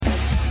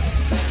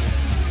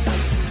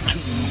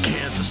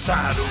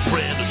saddle,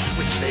 ran a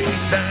switchblade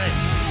knife,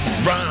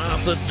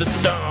 robbed the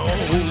doll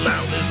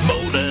on his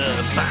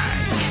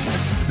motorbike.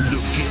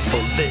 Looking for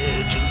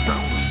legends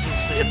on the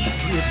Sunset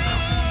Strip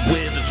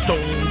with a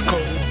stone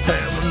cold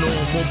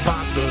paranormal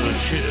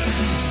partnership.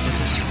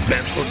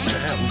 Man from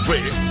town,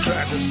 Rick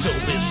tried to sell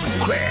me some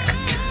crack.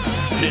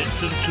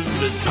 Listen to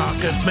the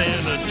podcast,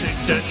 man, and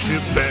take that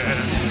shit back.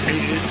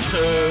 It's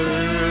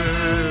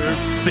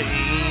Urban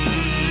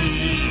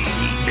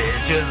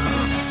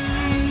Legends,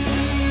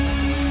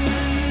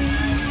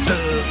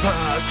 the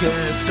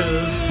podcast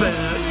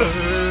about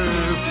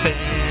urban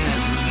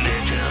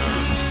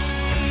legends.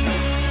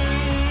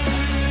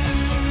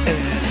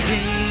 And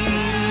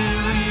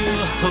here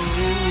your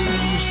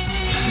host,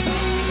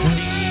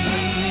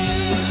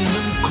 Neil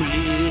and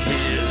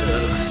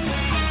Chris.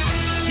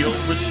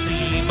 You'll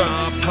receive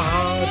our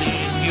pod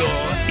in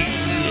your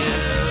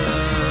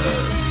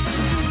ears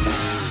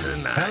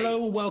tonight.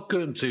 Hello,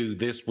 welcome to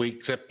this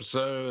week's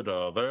episode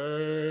of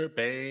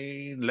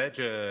Urban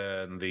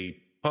Legend, the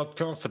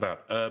podcast about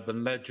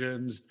urban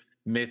legends,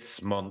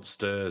 myths,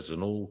 monsters,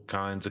 and all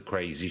kinds of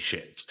crazy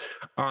shit.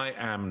 I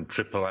am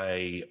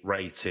AAA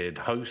rated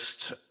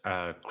host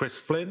Chris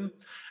Flynn,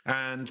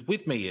 and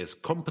with me is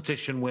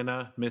competition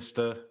winner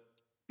Mr.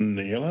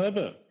 Neil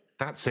Herbert.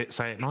 That's it.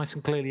 Say it nice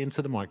and clearly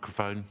into the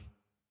microphone.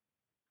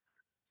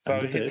 So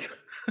it's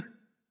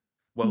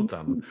well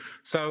done.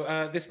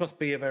 So this must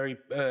be a very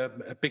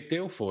a big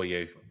deal for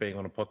you, being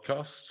on a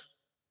podcast.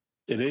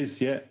 It is,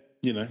 yeah.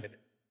 You know,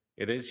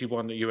 It is. You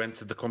won. You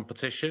entered the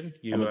competition.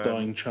 I'm a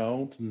dying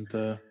child, and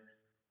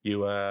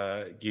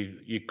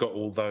you got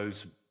all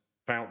those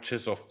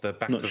vouchers off the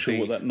back. not of sure the,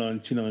 what that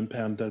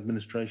 £99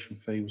 administration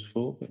fee was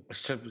for. But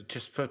So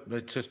just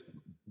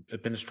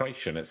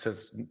administration. It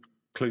says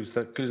clues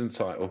in the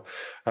title.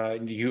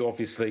 You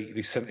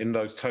obviously sent in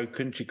those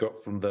tokens you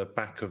got from the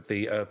back of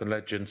the Urban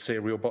Legend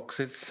cereal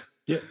boxes.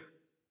 yeah,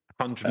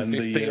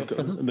 150 of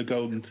them. and the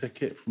golden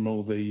ticket from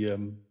all the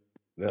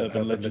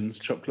Urban Legends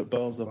chocolate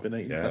bars I've been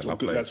eating. Yeah, that's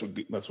lovely.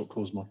 what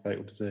caused my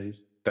fatal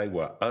disease, They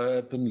were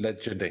Urban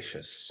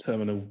Legendicious.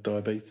 terminal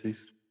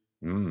diabetes.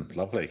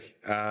 Lovely.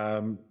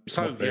 So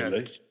Not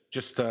really.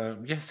 just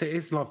yes, it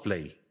is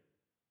lovely.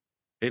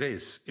 It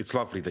is. It's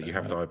lovely that you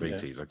have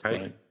diabetes. Yeah,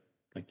 Okay. right.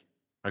 Thank you.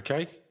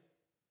 Okay.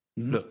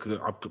 Mhm. Look,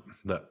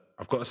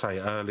 I've got to say,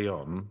 early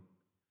on,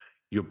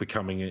 you're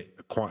becoming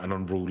quite an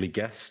unruly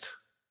guest.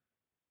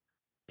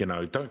 You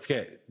know, don't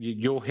forget,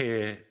 you're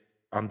here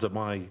under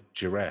my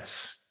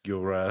duress.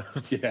 You're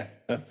Yeah,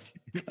 that's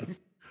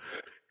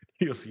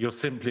you're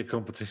simply a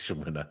competition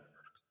winner.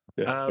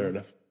 yeah, fair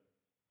enough.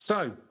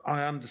 So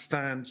I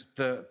understand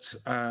that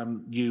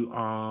you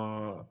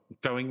are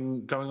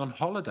going on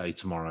holiday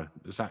tomorrow.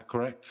 Is that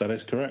correct? That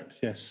is correct.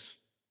 Yes.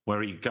 Where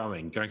are you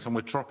going? Going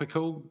somewhere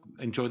tropical?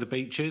 Enjoy the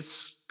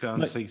beaches? Go and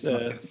No, see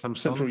some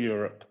Central sun?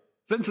 Europe.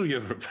 Central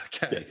Europe.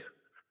 Okay.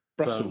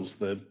 Brussels,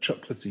 the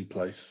chocolatey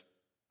place.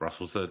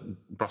 Brussels and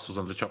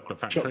the chocolate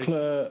factory.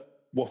 Chocolate,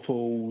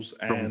 waffles,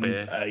 Strong and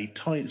beer. a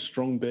tiny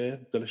strong beer,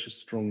 delicious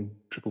strong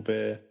triple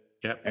beer,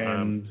 Yep.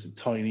 and a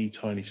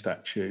tiny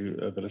statue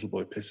of a little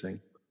boy pissing.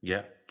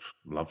 Yep.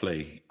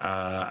 Lovely.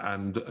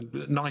 And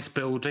nice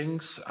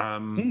buildings.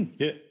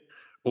 Yeah,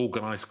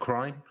 Organised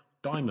crime.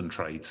 Diamond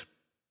trades.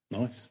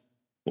 nice.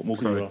 What more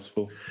can So- you ask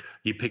for?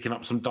 You picking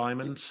up some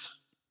diamonds?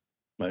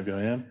 Maybe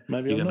I am.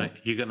 Maybe I'm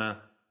not. You're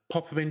gonna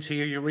pop them into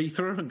your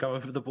urethra and go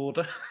over the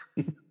border.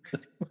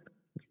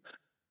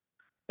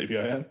 Maybe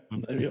I am.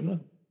 Maybe I'm not.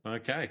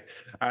 Okay.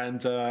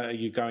 And are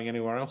you going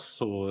anywhere else,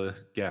 or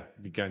you're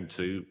going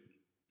to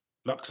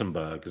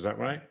Luxembourg? Is that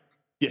right?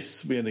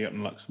 Yes, we're ending up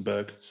in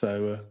Luxembourg.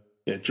 So,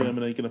 yeah,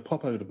 Germany, going to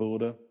pop over the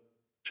border,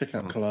 check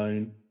out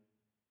Cologne,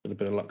 a little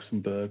bit of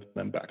Luxembourg,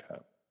 then back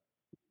home.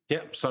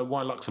 Yep. So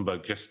why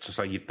Luxembourg? Just to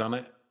say you've done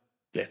it?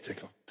 Yeah,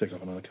 tick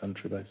off another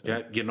country, basically.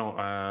 Yeah. You're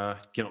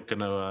not going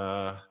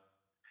to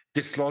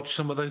dislodge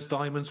some of those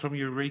diamonds from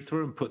your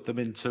urethra and put them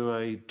into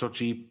a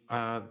dodgy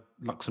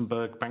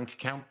Luxembourg bank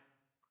account?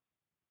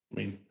 I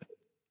mean,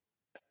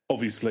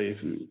 obviously,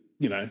 if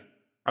you know,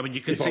 I mean,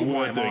 you can if see I why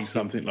were I'm doing asking.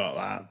 something like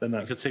that, then You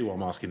that's. can see why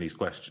I'm asking these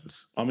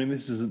questions. I mean,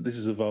 this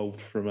is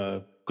evolved from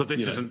a. Because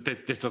you know,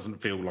 this doesn't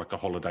feel like a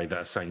holiday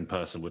that a sane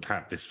person would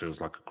have. This feels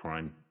like a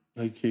crime.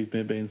 Who accused me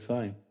of being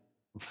insane?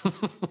 I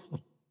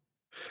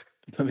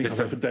don't think I've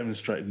ever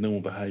demonstrated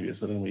normal behaviour,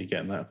 so I don't know where you're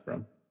getting that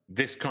from.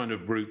 This kind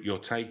of route you're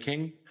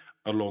taking,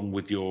 along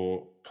with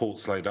your Port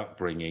Slade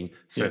upbringing,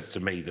 says to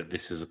me that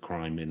this is a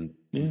crime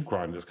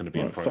crime that's going to be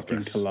in Right, progress.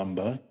 fucking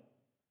Columbo.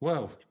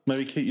 Well,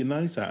 Maybe keep your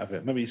nose out of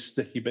it. Maybe your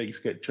sticky beaks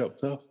get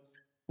chopped off.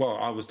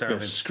 I was down Go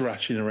in.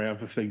 scratching around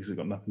for things that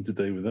got nothing to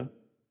do with them.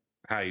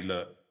 Hey,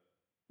 look,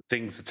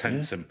 things are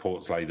tense in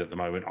Port Slade at the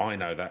moment. I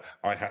know that.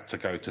 I had to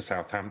go to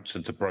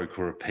Southampton to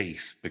broker a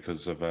peace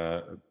because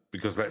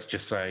let's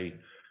just say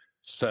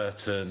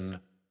certain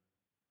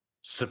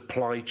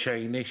supply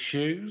chain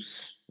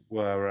issues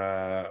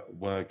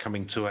were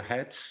coming to a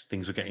head.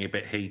 Things were getting a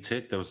bit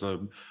heated. There was a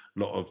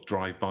lot of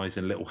drive-bys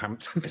in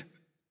Littlehampton.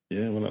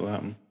 Yeah, well, that'll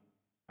happen.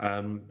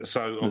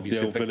 So The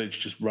obviously, old village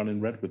just running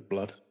red with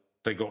blood.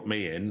 they got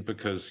me in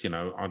because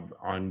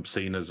I'm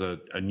seen as a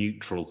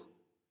neutral.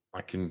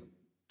 I can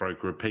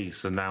broker a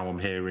peace, and now I'm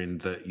hearing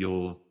that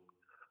you're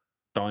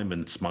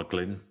diamond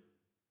smuggling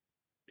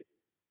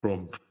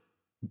from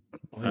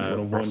I think you want to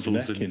wind your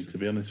Brussels. neck in, to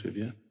be honest with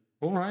you.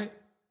 All right.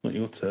 Not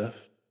your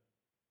turf.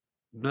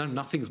 No,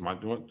 nothing's my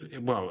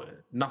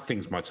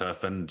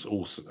turf,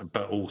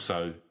 but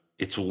also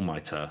it's all my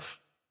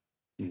turf.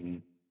 Mm-hmm.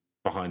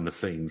 Behind the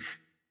scenes,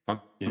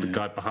 I'm the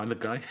guy behind the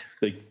guy.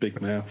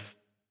 Big mouth,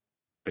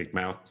 big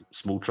mouth,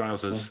 small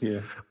trousers. Yeah.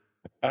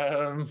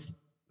 All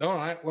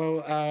right.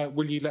 Well,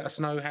 will you let us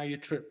know how your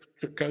trip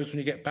goes when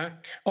you get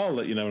back? I'll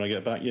let you know when I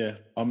get back. Yeah,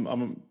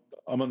 I'm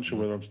unsure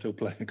whether I'm still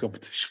playing a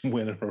competition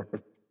winner or.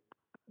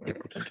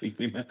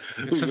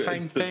 It's the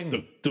same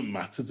thing. Doesn't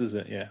matter, does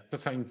it? Yeah, it's the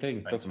same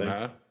thing. Doesn't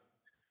matter.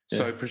 Yeah.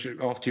 So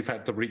after you've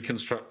had the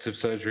reconstructive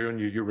surgery on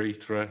your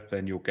urethra,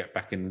 then you'll get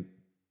back in.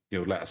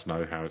 You'll let us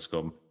know how it's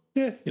gone.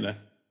 Yeah,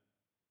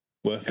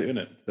 worth it, isn't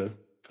it?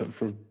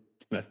 For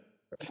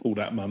all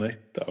that money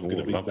that I'm going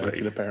to be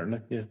making,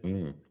 apparently. Yeah.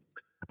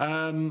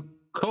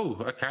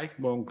 Cool. Okay.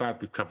 Well, I'm glad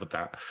we've covered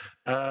that.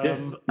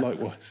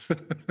 Likewise.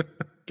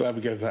 Glad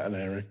we gave that an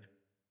airing.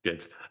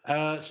 Good.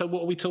 So,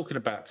 what are we talking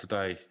about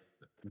today,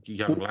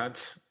 young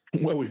lads?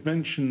 Well, we've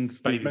mentioned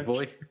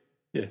boy.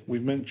 Yeah,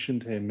 we've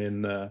mentioned him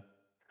in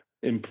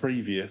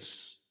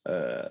previous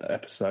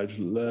episodes.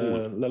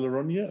 La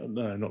Llorona?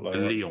 No, not La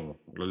Lyon.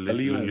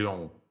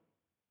 Lyon.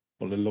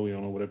 Or Le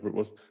Lyon, or whatever it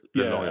was.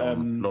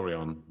 Lyon.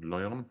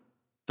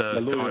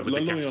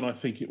 Lyon, I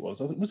think it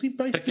was. Was he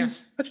based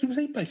was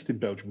he based in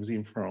Belgium? Was he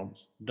in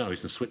France? No,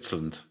 he's in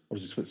Switzerland.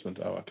 Was he Switzerland?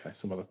 Oh, okay.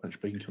 Some other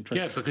French-speaking country.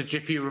 Yeah, because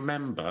if you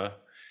remember,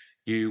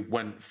 you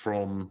went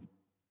from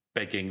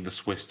begging the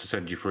Swiss to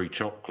send you free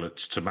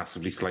chocolates to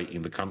massively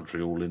slating the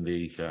country, all in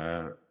the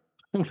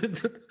time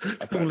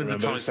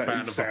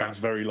span of sounds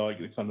very like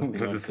the kind of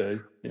thing I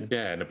do.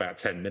 Yeah, in about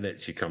 10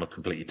 minutes, you kind of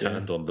completely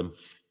turned on them.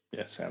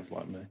 Yeah, sounds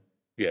like me.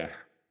 Yeah.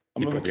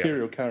 I'm a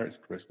mercurial character,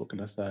 Chris. What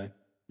can I say?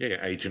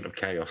 Yeah, agent of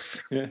chaos.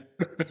 Yeah.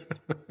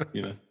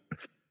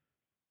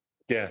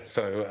 Yeah,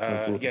 so,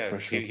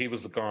 he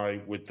was the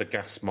guy with the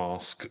gas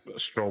mask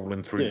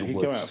strolling through the woods.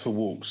 He'd go out for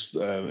walks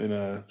in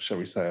a, shall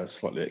we say, a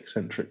slightly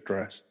eccentric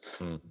dress.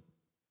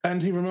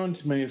 And he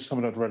reminded me of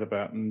someone I'd read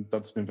about and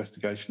done some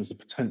investigation as a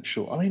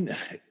potential. I mean,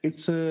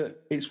 it's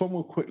one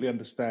we'll quickly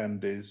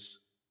understand is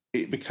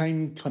it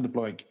became kind of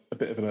like a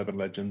bit of an urban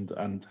legend,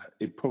 and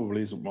it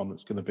probably isn't one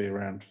that's going to be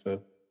around for,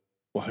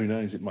 well, who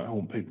knows, it might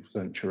haunt people for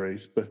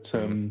centuries. But,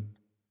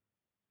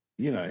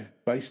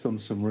 based on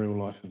some real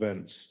life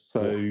events.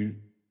 So,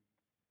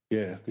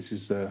 this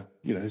is,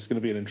 it's going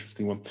to be an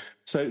interesting one.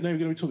 So now we're going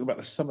to be talking about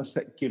the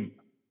Somerset Gimp.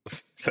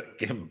 Somerset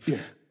Gimp? Yeah.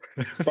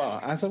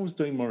 But as I was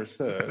doing my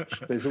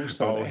research, there's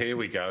also here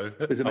we go.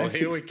 There's an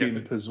Essex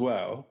Gimp as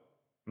well.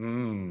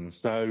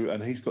 So,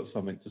 and he's got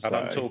something to say. And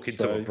I'm talking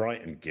to a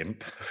Brighton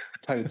Gimp.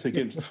 Tale of Two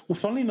Gimps. Well,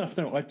 funnily enough,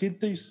 no, I did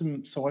do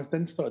some. So I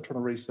then started trying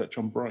to research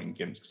on Brighton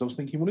Gimps because I was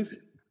thinking, what is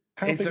it?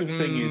 How big a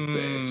thing is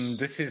this?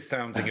 This is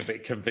sounding a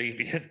bit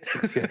convenient.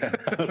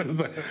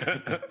 To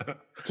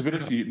be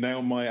honest with you, now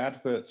my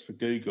adverts for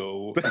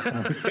Google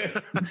are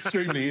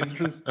extremely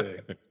interesting.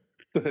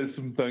 There's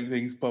some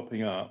things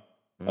popping up.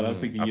 And I was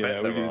thinking,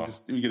 we're going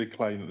to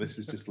claim that this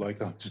is just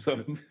like I'm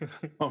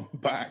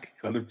back,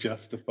 kind of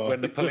justified.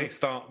 When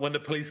the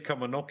police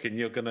come and knocking,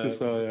 you're gonna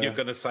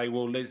say,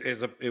 well,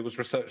 it was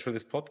research for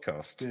this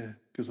podcast. Yeah,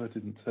 because I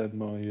didn't turn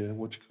my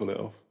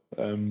off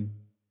on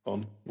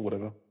or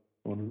whatever.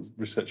 I was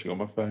researching on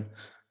my phone.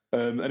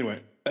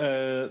 Anyway,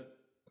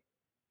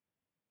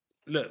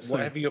 look,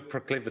 whatever your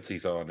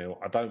proclivities are, Neil,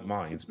 I don't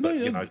mind. But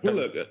I'd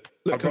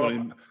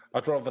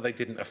rather they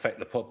didn't affect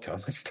the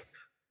podcast.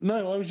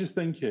 No, I was just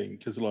thinking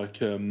because, it's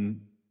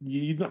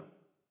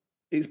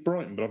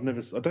Brighton, but I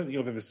don't think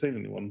I've ever seen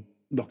anyone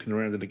knocking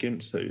around in a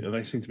gimp suit, and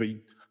they seem to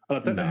be. And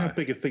I don't know how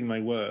big a thing they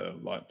were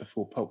like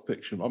before Pulp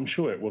Fiction. I'm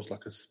sure it was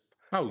like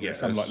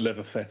some like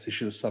leather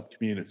fetish in a sub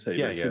community.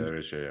 Yeah, there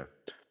is. Yeah.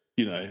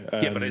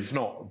 But it's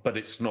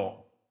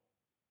not.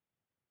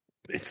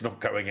 It's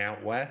not going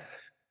out where.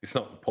 It's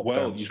not popped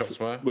down shops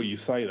where. Well, you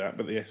say that,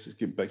 but the Essex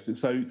Gimp makes it.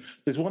 So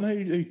there's one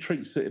who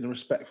treats it in a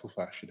respectful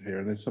fashion here,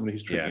 and there's somebody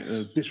who's treating it in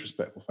a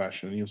disrespectful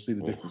fashion, and you'll see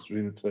the difference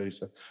between the two.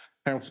 So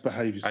how to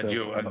behave yourself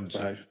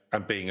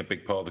and being a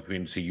big part of the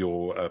community,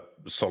 you're a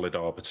solid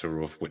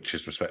arbiter of which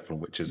is respectful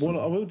and which isn't. Well,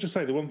 I will just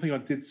say the one thing I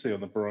did see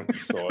on the Brighton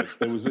side,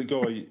 there was a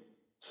guy.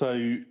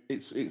 So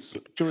it's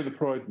during the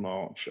Pride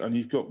March, and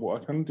you've got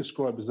what I can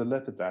describe as a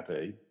leather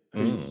daddy.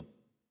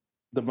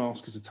 The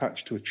mask is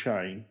attached to a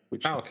chain,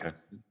 which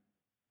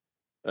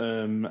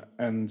and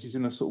he's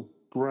in a sort of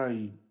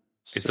grey.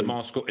 Is the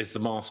mask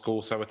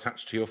also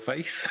attached to your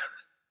face?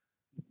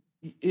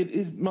 It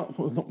is.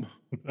 Well,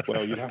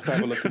 you'd have to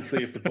have a look and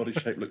see if the body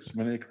shape looks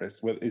familiar,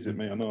 Chris. Whether is it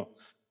me or not?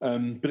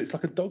 But it's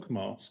like a dog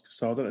mask,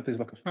 so I don't know if there's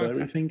like a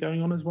furry thing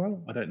going on as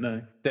well. I don't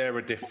know. They're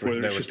a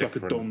different. Or it's just like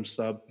a dom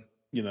sub,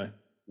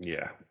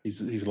 Yeah,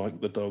 he's like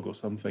the dog or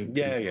something.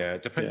 Yeah.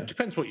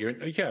 Depends what you're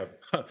in. Yeah,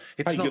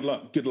 good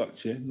luck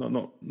to you.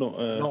 Not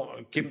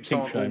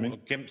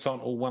gimps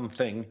aren't all one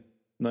thing.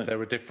 No. There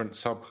are different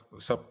sub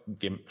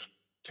gimp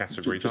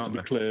categories, Just to aren't be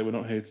there? clear, we're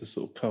not here to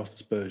sort of cast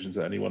aspersions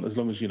at anyone, as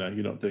long as, you're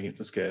not doing it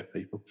to scare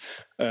people,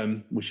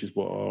 which is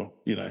what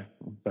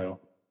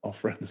our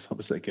friend the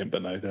Somerset Gimp,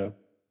 but no, they're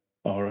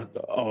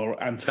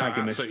our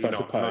antagonists, I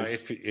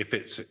suppose. No, if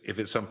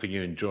it's something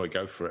you enjoy,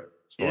 go for it.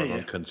 As far as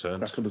I'm concerned.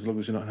 Crack on, as long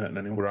as you're not hurting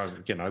anyone.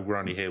 We're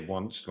only here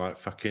once. Like,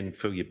 fucking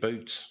fill your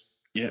boots.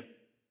 Yeah.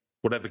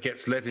 Whatever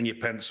gets lead in your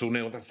pencil,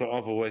 Neil. That's what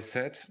I've always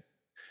said.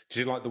 Did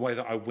you like the way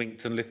that I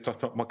winked and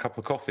lifted up my cup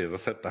of coffee as I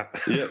said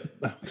that? Yeah,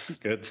 that was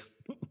good.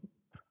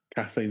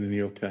 Caffeine in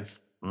your case.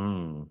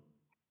 Mm.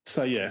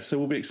 So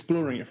we'll be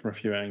exploring it from a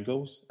few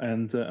angles,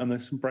 and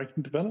there's some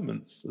breaking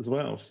developments as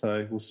well.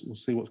 So we'll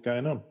see what's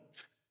going on.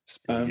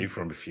 You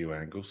from a few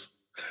angles.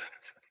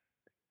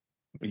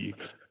 You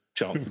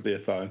chance to be a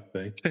phone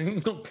thing.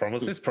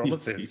 promises.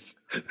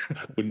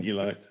 Wouldn't you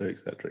like to,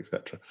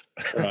 etc.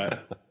 Right.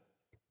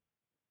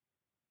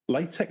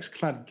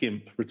 Latex-clad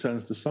Gimp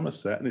returns to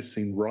Somerset and is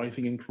seen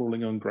writhing and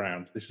crawling on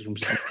ground. This is from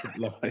Somerset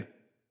Live.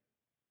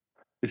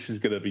 This is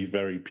going to be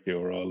very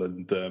puerile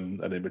and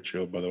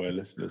immature, by the way,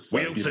 listeners. So,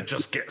 we also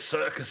just get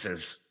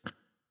circuses.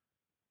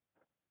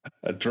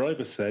 A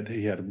driver said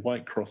he had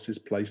white crosses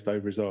placed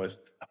over his eyes.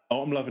 What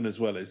I'm loving as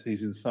well is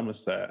he's in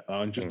Somerset.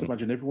 And just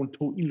imagine everyone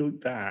talking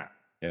like that.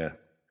 Yeah.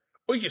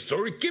 Well, you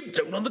saw a Gimp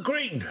down on the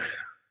green.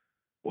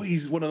 Well,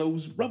 he's one of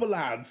those rubber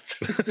lads.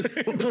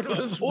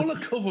 All are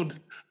covered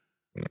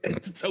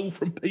head to toe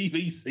from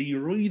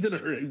PVC, writhing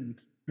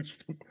around.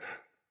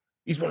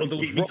 He's one of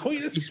those.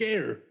 Quite a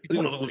scare. He's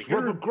one of those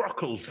rubber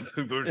grockles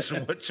who've heard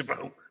so much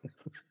about.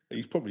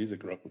 He probably is a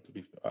grockle, to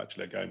be fair.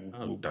 Actually, again,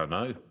 I don't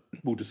know.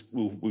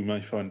 We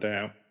may find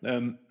out.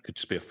 Could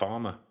just be a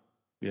farmer.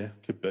 Yeah,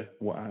 could be.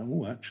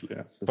 Wow, actually,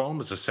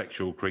 farmers are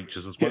sexual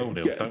creatures as well,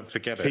 Neil. Don't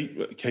forget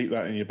it. Keep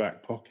that in your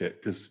back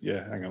pocket, because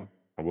hang on.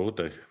 I will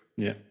do.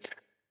 Yeah.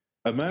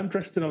 A man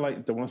dressed in a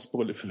late. Don't want to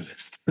spoil it for the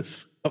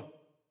listeners.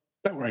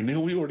 Don't worry,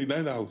 Neil. We already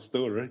know the whole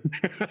story.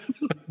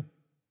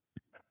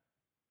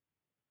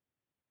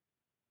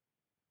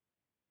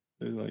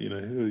 Like,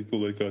 all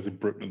those guys in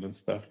Brooklyn and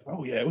stuff.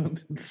 Oh yeah, well,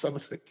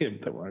 Somerset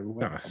Gimp. Don't worry,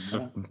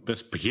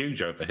 it's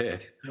huge over here.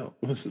 Look,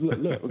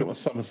 I've got my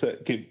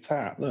Somerset Gimp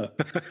tat. Look,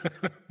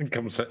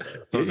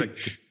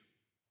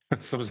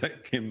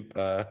 Somerset Gimp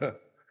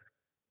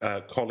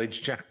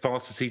college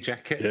varsity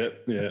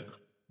jacket. Yeah.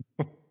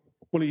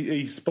 Well,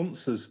 he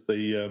sponsors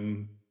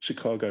the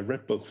Chicago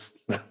Red Bulls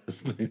now,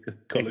 doesn't he?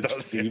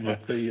 College team.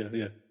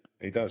 Yeah.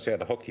 He does. Yeah,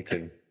 the hockey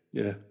team.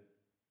 Yeah.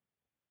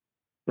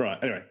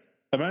 Right. Anyway.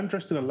 A man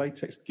dressed in a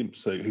latex gimp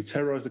suit who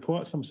terrorised the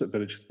quiet Somerset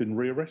village has been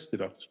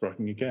rearrested after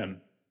striking again.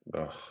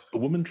 Ugh. A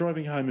woman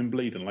driving home in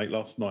Bleedon late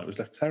last night was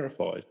left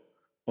terrified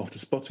after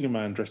spotting a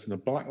man dressed in a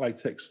black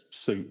latex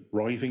suit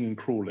writhing and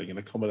crawling in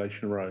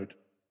Accommodation Road.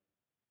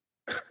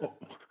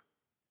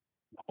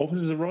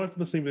 Officers arrived on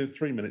the scene within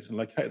 3 minutes and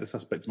located the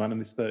suspect, a man in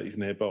his 30s,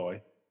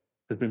 nearby.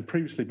 Has been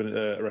previously been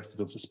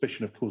arrested on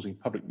suspicion of causing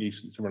public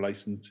nuisance in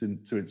relation to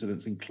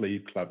incidents in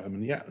Cleve, Clapham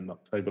and Yatton in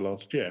October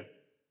last year.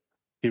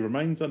 He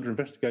remains under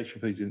investigation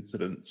for these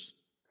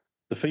incidents.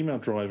 The female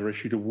driver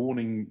issued a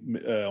warning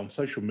on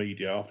social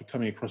media after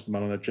coming across the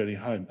man on her journey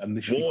home. And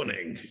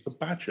warning? It's a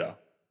badger.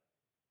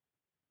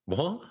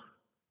 What?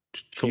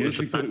 He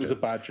initially thought it was a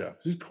badger.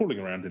 He's crawling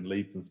around in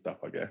Leeds and stuff,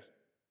 I guess.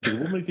 The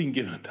woman who didn't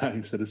give her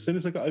name said, as soon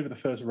as I got over the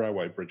first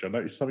railway bridge, I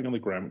noticed something on the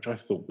ground which I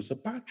thought was a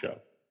badger.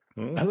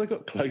 As I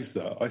got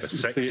closer, I could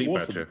see it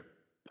wasn't.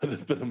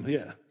 But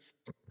yeah.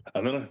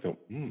 And then I thought,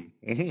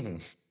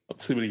 not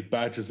too many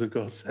badgers have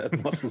got a set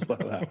of muscles like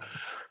that.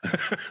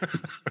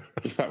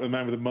 In fact, the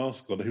man with a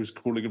mask on who was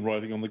crawling and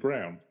writhing on the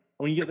ground.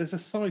 I mean, there's a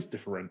size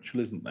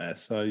differential, isn't there?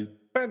 So,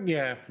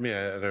 yeah,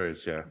 there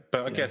is. Yeah,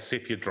 but I guess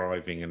if you're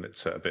driving and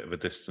it's at a bit of a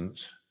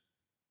distance,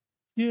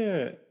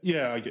 yeah.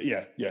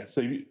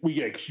 So,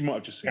 because you might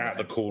have just seen out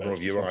the corner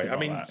of your eye.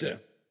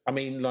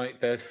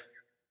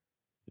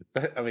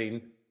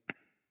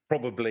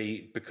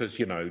 Probably because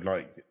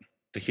like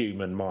the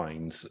human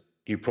minds.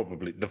 You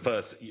probably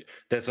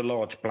there's a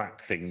large black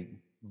thing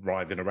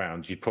writhing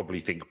around. You'd probably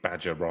think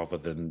badger rather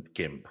than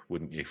gimp,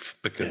 wouldn't you?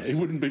 Because it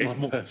wouldn't be my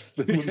first.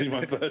 It wouldn't be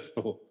my first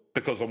thought.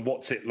 Because on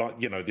what's it like?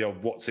 The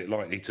old what's it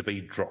likely to be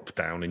dropped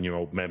down in your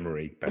old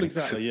memory. Well,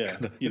 exactly.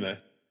 Yeah.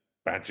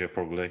 Badger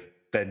probably,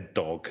 then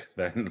dog,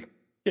 then.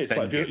 Yeah, it's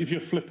like if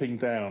you're flipping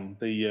down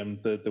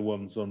the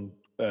ones on.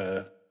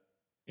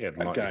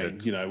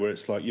 Again, where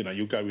it's like,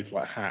 you'll go with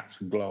like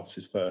hats and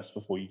glasses first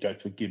before you go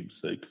to a gimp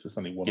suit because there's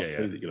only one or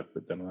two that you'll have to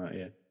put down on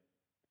that,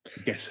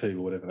 Guess Who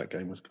or whatever that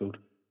game was called.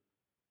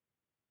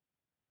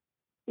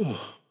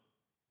 Oh,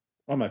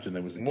 I imagine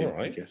there was a gimp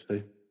in Guess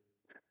Who.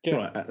 Yeah.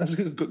 Right, that's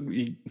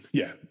good.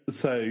 Yeah,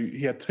 so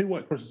he had 2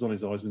 white crosses on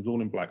his eyes and was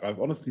all in black. I've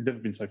honestly never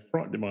been so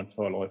frightened in my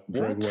entire life and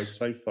drove away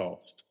so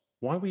fast.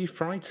 Why were you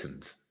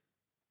frightened?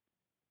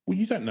 Well,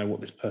 you don't know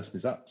what this person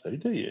is up to,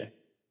 do you?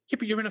 Yeah,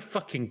 but you're in a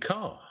fucking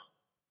car.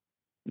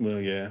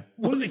 Well, yeah.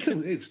 Well,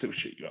 it'd still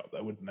shoot you up,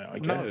 though, wouldn't it? I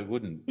guess. No, it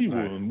wouldn't.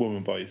 You're a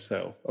woman by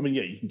yourself. I mean,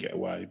 yeah, you can get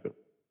away, but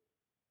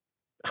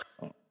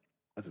I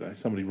don't know.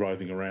 Somebody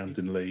writhing around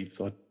in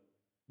Leeds, I'd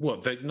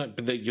What?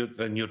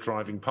 Then you're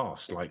driving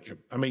past. Like,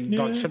 I mean,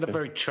 Yeah, like, she had a okay.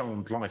 very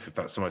charmed life. If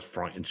that's the most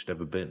frightened she'd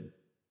ever been.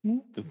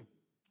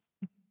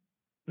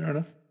 Fair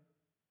enough.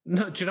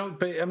 No, do you know?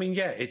 But I mean,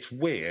 yeah, it's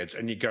weird,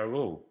 and you go,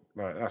 oh,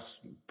 like that's.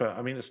 But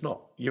I mean, it's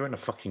not. You're in a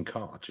fucking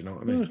car. Do you know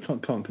what I mean?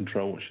 Can't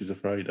control what she's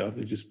afraid of.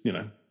 It just,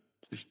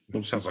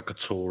 Sounds like a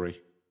Tory.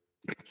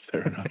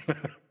 Fair enough.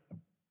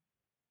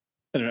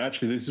 Anyway,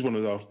 actually, this is one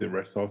of after the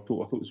arrest. So I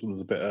thought this one was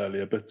a bit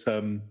earlier, but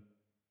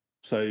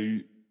so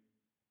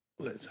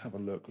let's have a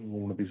look at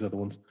one of these other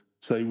ones.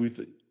 So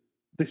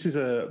this is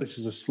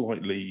a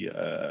slightly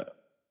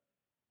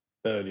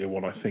earlier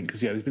one, I think,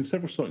 because there's been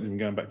several sightings even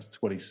going back to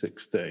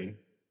 2016.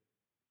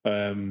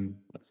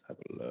 Let's have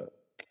a look.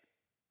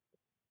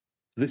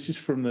 This is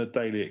from the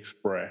Daily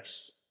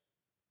Express,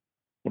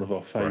 one of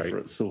our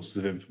favourite sources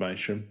of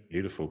information.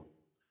 Beautiful.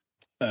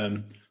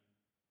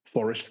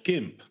 Forest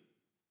Gimp.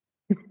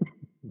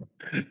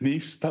 New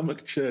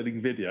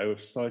stomach-churning video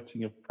of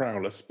sighting of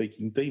prowler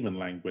speaking demon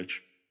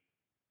language.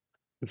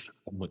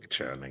 Stomach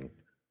churning.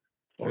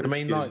 Forrest I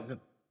mean, Gimp. like...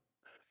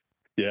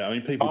 Yeah, I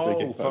mean, people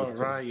do get photos.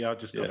 Right, yeah, I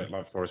just got it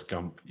like Forrest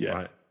Gump. Yeah,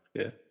 right.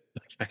 Yeah.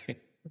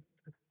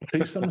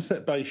 Two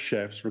Somerset-based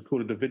chefs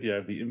recorded a video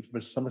of the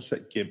infamous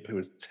Somerset Gimp who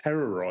has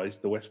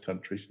terrorised the West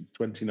Country since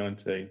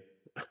 2019.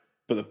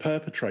 But the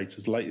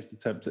perpetrator's latest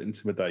attempt at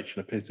intimidation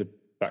appears to have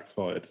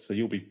backfired, so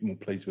you'll be more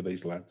pleased with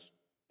these lads.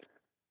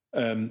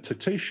 So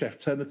two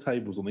chefs turned the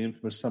tables on the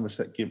infamous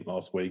Somerset Gimp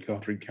last week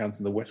after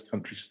encountering the West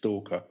Country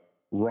stalker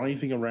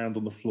writhing around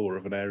on the floor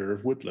of an area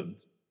of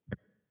woodland.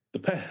 The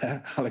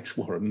pair, Alex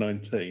Warren,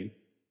 19,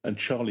 and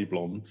Charlie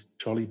Bond,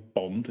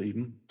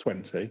 even,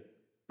 20,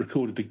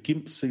 recorded a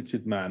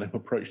gimp-suited man who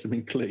approached them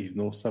in Cleeve,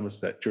 North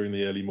Somerset, during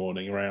the early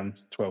morning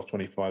around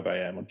 12:25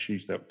 a.m. on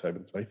Tuesday, October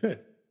the 25th.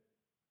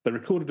 They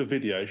recorded a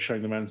video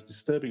showing the man's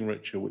disturbing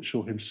ritual, which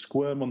saw him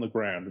squirm on the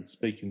ground and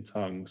speak in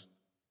tongues,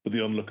 but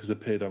the onlookers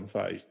appeared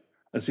unfazed.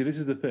 And see, this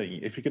is the thing.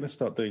 If you're going to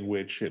start doing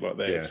weird shit like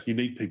this, you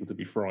need people to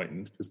be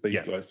frightened, because these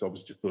guys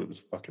obviously just thought it was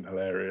fucking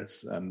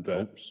hilarious. And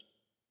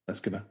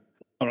that's going to...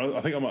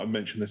 I think I might have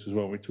mentioned this as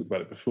well when we talked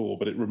about it before,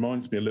 but it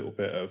reminds me a little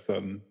bit of...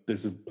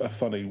 there's a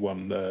funny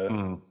one...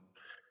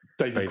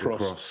 David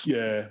Cross.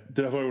 Yeah.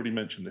 Have I already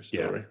mentioned this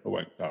story?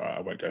 Yeah.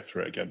 I won't go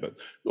through it again, but...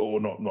 Or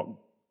not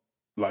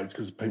loads,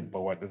 because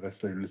people won't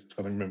necessarily listen.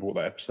 I don't remember what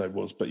that episode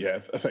was, but yeah,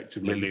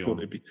 effectively, he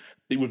thought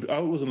it would...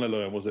 Oh, it wasn't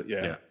Lilian, was it?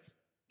 Yeah.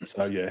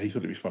 So yeah, he thought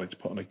it'd be funny to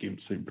put on a gimp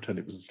suit and pretend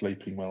it was a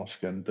sleeping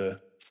mask, and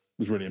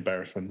was really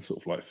embarrassed when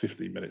sort of like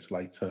 15 minutes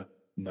later,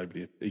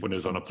 nobody when it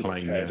was on a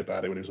plane cared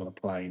about it when it was on a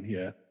plane,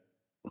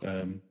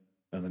 and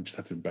then just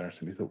had to embarrass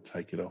him. He thought,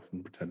 take it off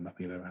and pretend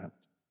nothing had ever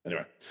happened.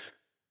 Anyway,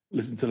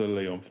 listen to the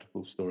Leon for the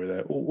full story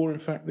there, or in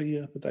fact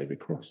the David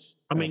Cross.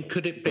 I mean,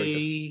 could it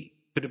be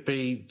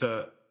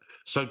that?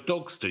 So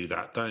dogs do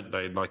that, don't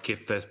they? Like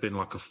if there's been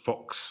like a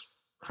fox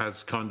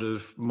has kind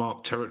of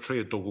marked territory,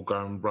 a dog will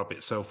go and rub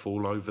itself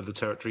all over the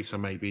territory. So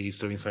maybe he's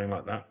doing something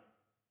like that.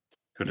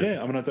 I mean,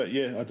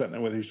 I don't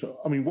know whether he's...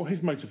 I mean, what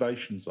his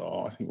motivations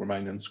are, I think,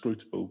 remain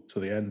inscrutable to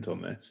the end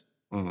on this.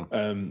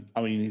 I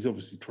mean, he's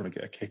obviously trying to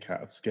get a kick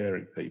out of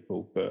scaring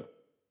people, but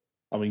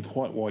I mean,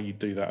 quite why you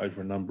do that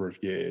over a number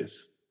of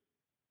years,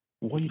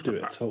 why you do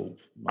it at all?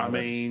 I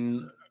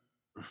mean,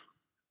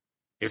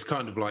 it's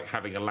kind of like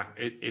having a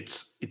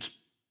it's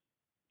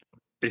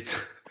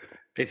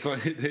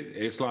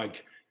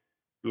like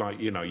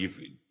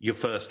your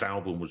first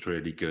album was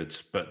really good,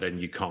 but then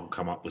you can't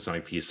come up with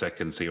something for your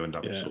second, so you end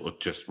up sort of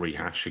just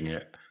rehashing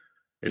it.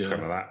 It's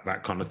kind of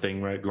that kind of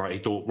thing, right? Like he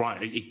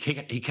thought,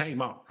 he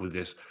came up with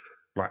this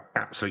like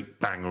absolute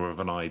banger of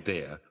an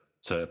idea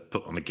to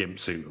put on a gimp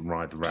suit and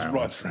ride around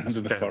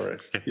in the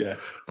forest. Yeah.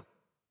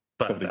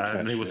 But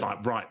and he was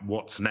like, right,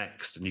 what's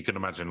next? And you can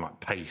imagine like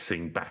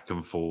pacing back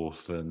and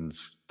forth and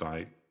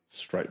like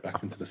straight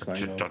back into the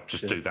same.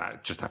 Just do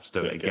that. Just have to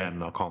do it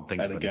again. I can't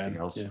think of anything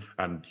else. Yeah.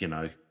 And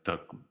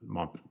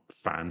my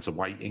fans are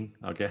waiting,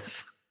 I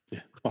guess.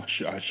 Yeah, I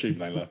assume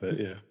they love it.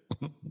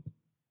 Yeah.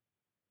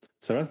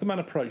 So as the man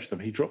approached them,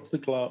 he dropped to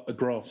the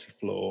grassy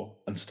floor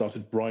and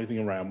started writhing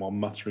around while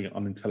muttering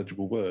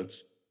unintelligible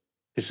words.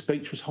 His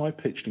speech was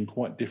high-pitched and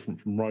quite different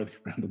from writhing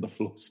around on the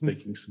floor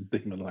speaking some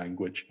demon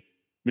language.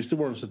 Mr.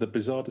 Warren said the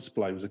bizarre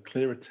display was a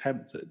clear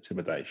attempt at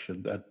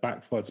intimidation that had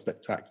backfired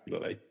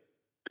spectacularly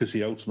because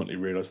he ultimately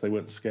realised they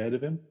weren't scared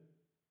of him.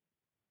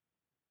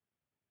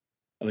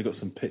 And I got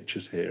some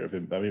pictures here of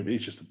him. I mean,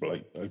 he's just a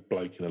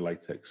bloke in a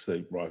latex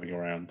suit writhing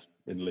around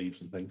in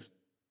leaves and things.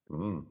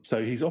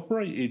 So he's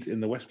operated in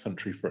the West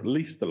Country for at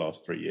least the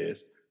last 3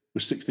 years,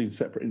 with 16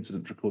 separate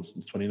incidents recorded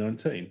since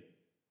 2019.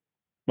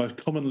 Most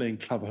commonly in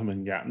Claverham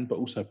and Yatton, but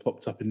also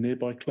popped up in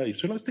nearby Cleeve.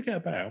 So he likes to get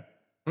about.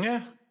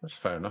 Yeah, that's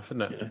fair enough,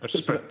 isn't it?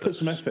 Yeah, put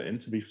some effort in,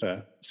 to be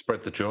fair.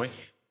 Spread the joy.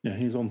 Yeah,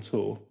 he's on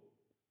tour.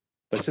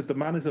 They said the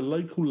man is a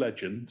local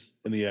legend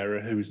in the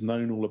area who is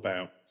known all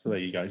about. So there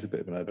you go, he's a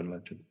bit of an urban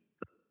legend.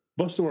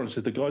 Mr. Warren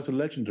said the guy's a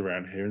legend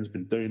around here and has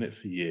been doing it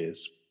for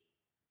years.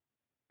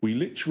 We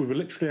were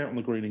literally out on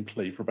the green in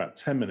Cleeve for about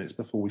 10 minutes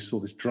before we saw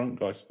this drunk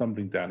guy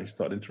stumbling down. He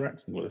started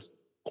interacting with us.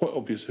 Quite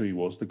obvious who he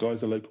was. The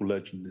guy's a local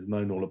legend, is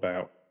known all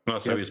about. Oh,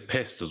 so he's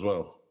pissed as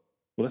well.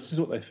 Well, this is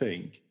what they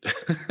think.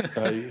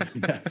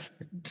 Yes.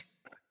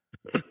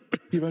 Can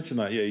you imagine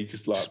that? Yeah, you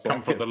just like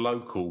come from the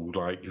local,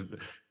 like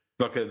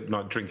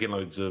drinking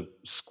loads of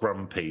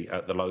scrumpy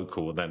at the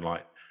local, and then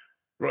like,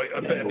 right, I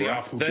better be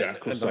off then,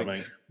 Jack or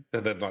something.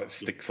 And then like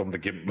sticks on the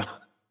gimp.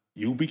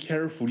 You be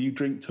careful. You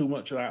drink too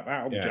much of that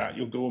Jack,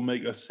 you'll go and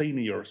make a scene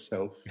of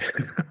yourself.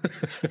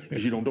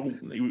 Because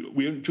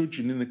we aren't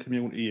judging in the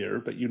community here,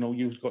 but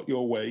you've got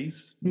your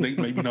ways.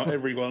 Maybe not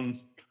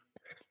everyone's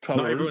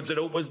tolerant. Not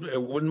everyone's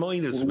at one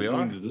minus. We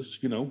are.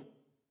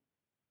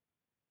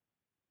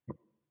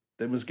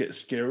 They must get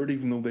scared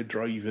even though they're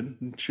driving.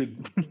 And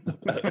should,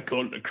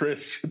 according to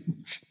Chris,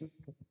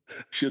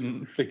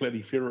 shouldn't feel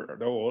any fear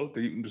at all.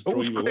 You can just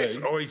drive Chris,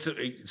 away. Oh,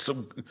 he's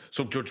some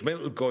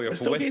judgmental guy.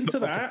 Let's not get into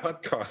that.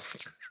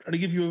 Podcast. Trying to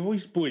give you a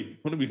voice, boy. You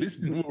want to be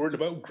listening to what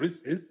about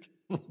Chris is?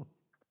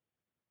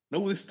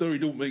 No, this story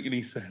don't make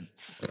any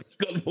sense. It's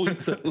got no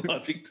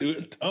logic to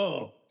it at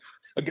all.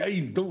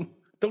 Again,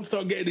 don't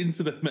start getting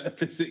into the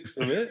metaphysics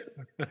of it.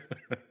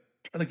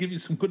 Trying to give you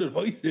some good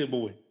advice here,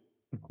 boy.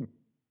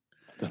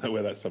 I don't know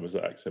where that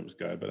Somerset accent was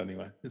going, but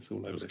anyway, it's all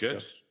over. It was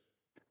good. Show.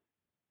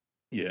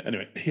 Yeah,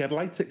 anyway, he had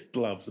latex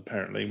gloves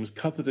apparently and was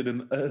covered in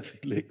an earthy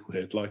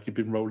liquid like he'd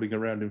been rolling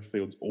around in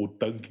fields or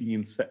dunking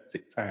in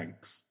septic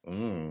tanks.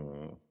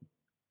 Mm.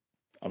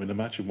 I mean,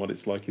 imagine what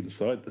it's like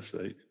inside the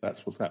sea.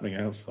 That's what's happening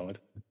outside.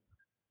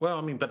 Well,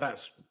 I mean, but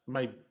that's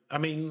maybe. I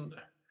mean,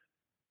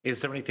 is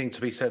there anything to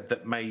be said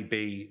that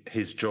maybe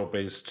his job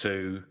is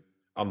to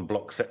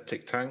unblock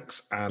septic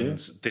tanks, and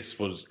this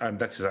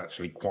is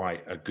actually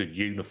quite a good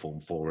uniform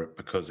for it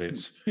because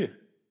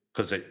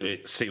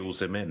it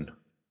seals him in.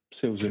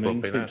 Seals him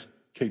in,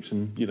 keeps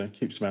him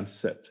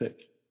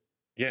antiseptic.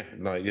 Yeah,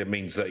 no, it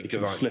means that he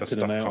can slip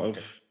in and out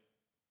of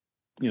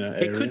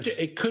areas.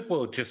 It could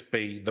well just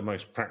be the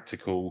most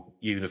practical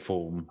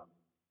uniform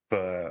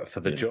for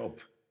the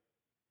job.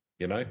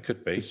 It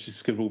could be. It's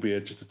just going to all be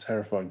just a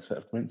terrifying set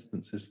of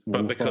coincidences.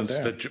 But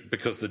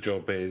because the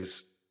job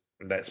is,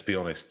 let's be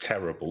honest,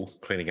 terrible,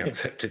 cleaning out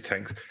septic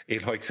tanks, he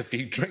likes a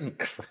few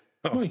drinks.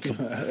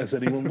 As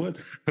anyone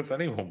would. As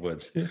anyone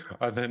would. Yeah.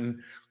 And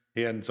then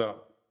he ends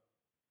up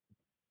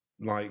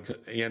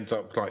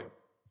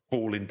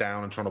falling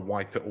down and trying to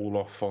wipe it all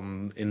off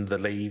in the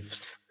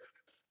leaves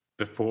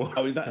before.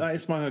 I mean, that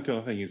is my kind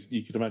of thing. Is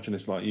you could imagine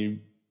it's like you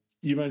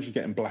imagine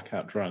getting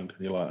blackout drunk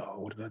and you're like, oh,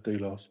 what did I do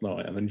last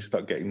night? And then you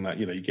start getting that,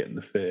 you're getting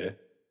the fear.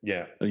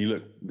 Yeah. And you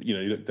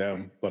look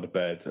down by the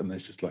bed and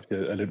there's just like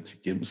an empty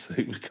gimp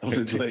suit with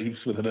covered in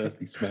leaves with an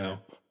earthy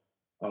smell.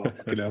 Oh,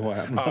 what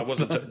happened?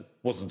 It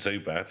wasn't too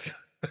bad.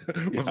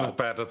 It wasn't as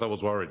bad as I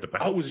was worried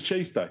about. Oh, it was a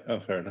Tuesday. Oh,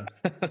 fair enough.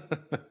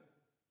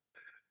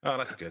 Oh,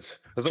 that's good.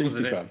 As long as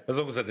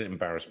I didn't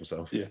embarrass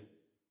myself. Yeah.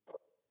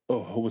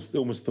 Oh, I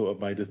almost thought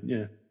I'd made it.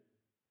 Yeah.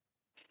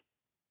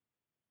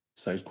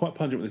 So it's quite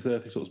pungent with this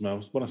earthy sort of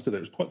smell. When I stood there,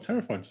 it was quite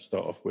terrifying to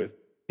start off with.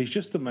 He's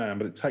just a man,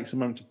 but it takes a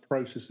moment to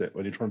process it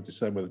when you're trying to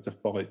discern whether to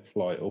fight,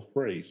 flight, or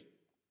freeze.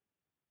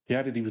 He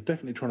added he was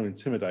definitely trying to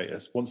intimidate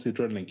us. Once the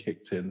adrenaline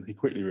kicked in, he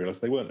quickly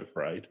realised they weren't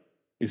afraid.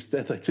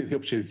 Instead, they took the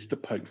opportunity to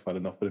poke fun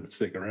and offered him a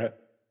cigarette.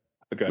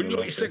 Would you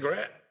like a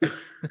cigarette?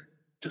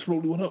 Just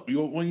roll one up.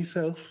 You want one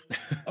yourself?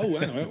 Oh,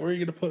 hang on. Where are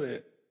you going to put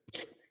it?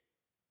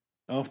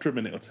 After a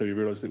minute or two, we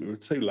realised that we were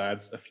two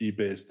lads, a few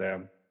beers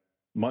down.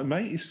 My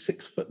mate is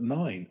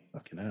 6'9".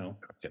 Fucking hell.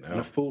 And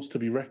a force to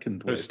be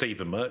reckoned with.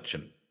 Stephen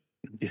Merchant.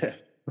 Yeah.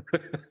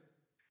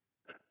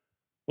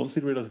 Once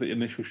he realised the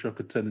initial shock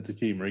had turned into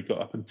humour, he got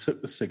up and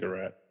took the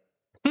cigarette.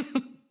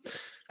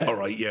 All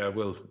right, yeah,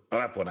 I'll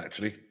have one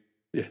actually.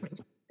 Yeah.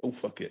 Oh,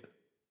 fuck it.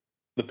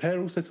 The pair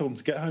also told him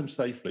to get home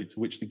safely, to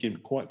which the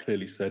gimp quite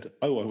clearly said,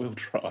 "Oh, I will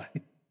try."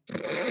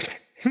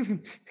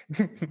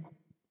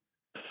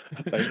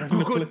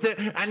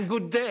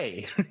 Good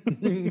day.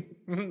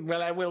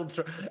 Well, I will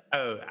try.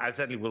 Oh, I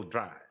certainly will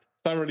try.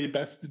 Thoroughly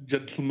best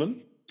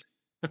gentlemen.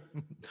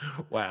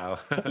 Wow.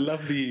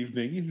 Lovely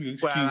evening. If you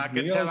excuse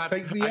me, I'll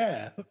take the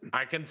air.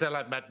 I can tell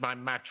I've met my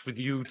match with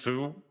you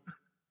two.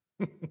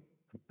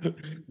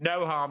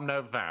 No harm,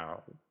 no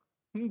foul.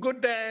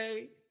 Good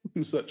day.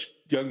 Such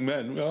young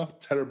men, we are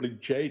terribly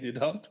jaded,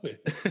 aren't we?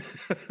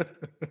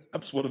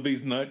 Perhaps one of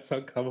these nights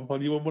I'll come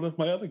upon you on one of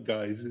my other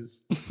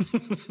guises.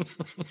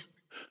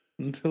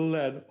 Until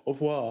then, au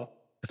revoir.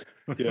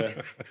 Yeah.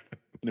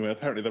 Anyway,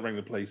 apparently they rang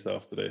the police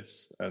after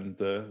this, and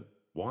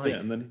why? Yeah,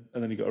 and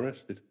then he got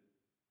arrested.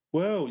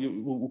 Well,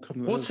 we'll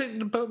come. What's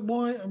it? But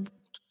why?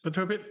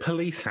 They're a bit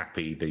police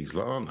happy, these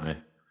lot, aren't they?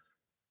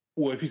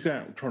 Well, if he's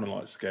out trying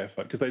to scare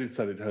folk, because they did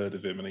say they'd heard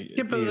of him,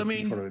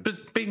 and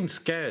but being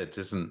scared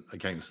isn't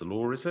against the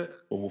law, is it?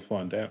 Well, we'll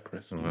find out,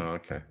 Chris. Oh,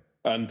 okay.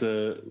 And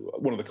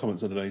one of the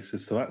comments underneath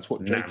says, "So that's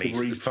what Jacob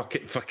Rees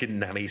fucking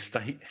nanny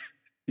state."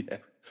 Yeah.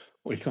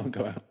 Well, you can't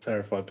go out and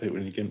terrify people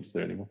in your gimps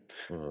there anymore.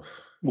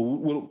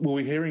 We'll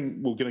be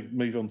hearing. We're going to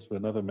move on to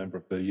another member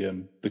of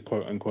the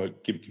quote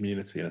unquote gimp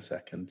community in a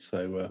second.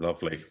 So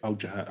lovely.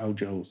 Hold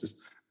your horses.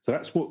 So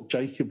that's what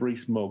Jacob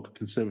Rees-Mogg,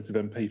 Conservative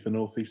MP for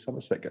North East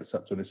Somerset, gets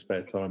up to in his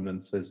spare time.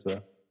 Then says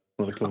one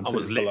of the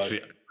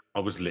commentators I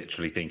was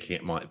literally thinking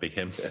it might be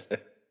him.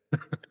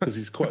 Because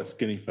he's quite a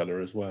skinny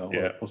fella as well.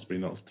 Yeah. Well, possibly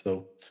not as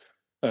tall.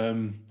 I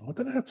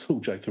don't know how tall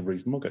Jacob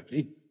Rees-Mogg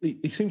is.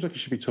 He seems like he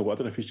should be tall. I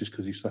don't know if it's just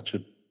because he's such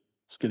a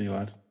skinny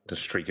lad. The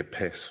streak of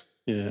piss.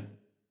 Yeah.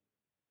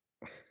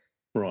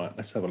 Right,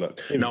 let's have a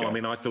look. No, I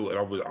mean, I thought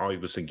I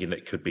was thinking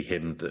it could be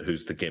him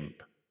who's the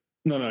Gimp.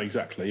 No,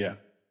 exactly, yeah.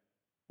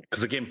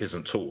 Because the Gimp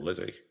isn't tall, is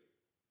he?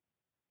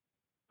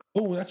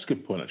 Oh, that's a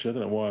good point, actually. I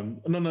don't know why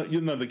I'm...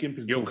 No, the Gimp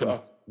isn't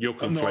tall. You're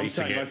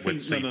conflating it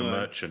with Stephen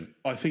Merchant.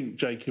 I think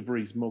Jacob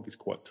Rees-Mogg is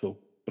quite tall,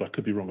 but I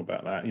could be wrong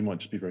about that. He might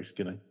just be very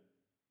skinny.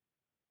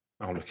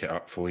 I'll look it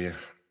up for you.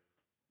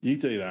 You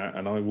do that,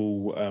 and I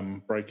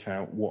will break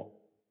out what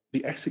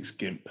the Essex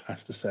Gimp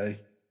has to say.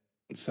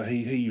 So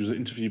he was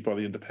interviewed by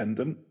The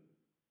Independent,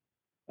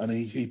 and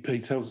he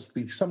tells us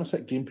the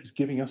Somerset Gimp is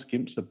giving us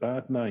Gimps a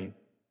bad name.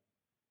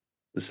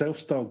 The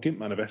self-styled Gimp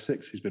man of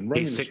Essex who's been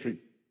running the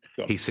streets...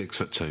 He's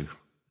 6'2".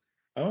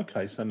 Oh,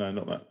 okay, so no,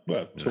 not that.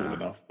 Well, tall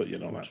enough, but you're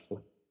not that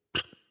tall.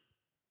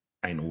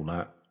 Ain't all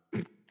that.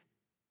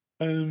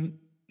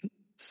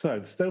 So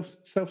the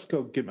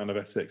self-styled Gimp man of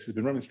Essex has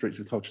been running streets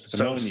of Colchester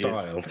for 9 years.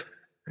 Self-styled.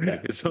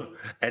 Yeah.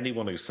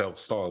 Anyone who's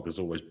self-styled is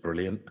always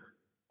brilliant.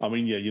 I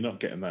mean, yeah, you're not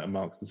getting that at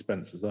Marks and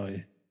Spencer's, are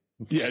you?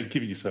 Yeah,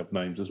 giving yourself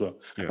names as well.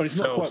 Yeah, I mean, it's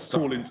not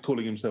quite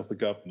calling himself the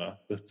governor,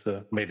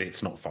 but... maybe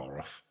it's not far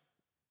off.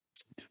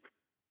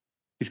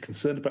 He's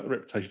concerned about the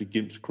reputation of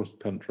Gimps across the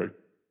country.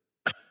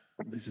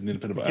 This is an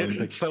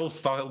independent...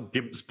 Self-styled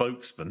Gimp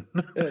spokesman.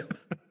 Yeah,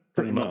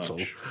 pretty Not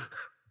much.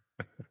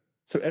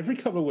 So every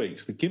couple of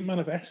weeks, the Gimp man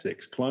of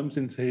Essex climbs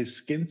into his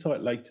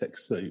skin-tight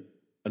latex suit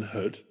and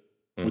hood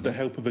with the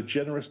help of a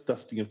generous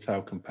dusting of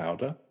talcum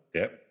powder.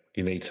 Yep,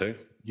 you need to.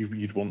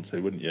 You'd want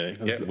to, wouldn't you?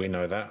 Yeah, we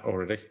know that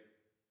already.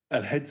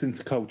 And heads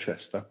into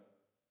Colchester.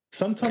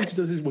 Sometimes he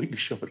does his weekly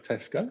shop at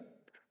Tesco.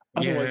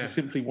 Otherwise, he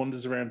simply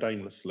wanders around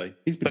aimlessly.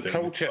 He's been doing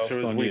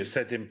Colchester, as we've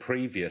said in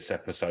previous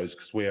episodes,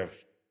 because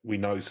we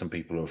know some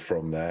people who are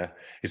from there,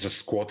 is a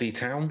squaddy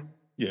town.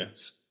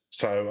 Yes.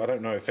 So I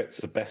don't know if it's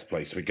the best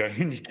place to be going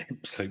in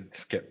to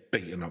just get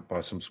beaten up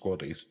by some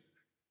squaddies.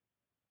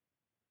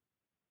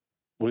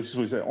 Well, this is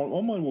what he said.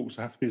 On my walks,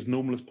 I have to be as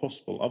normal as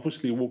possible.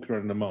 Obviously, you're walking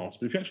around in a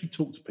mask, but if you actually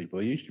talk to people,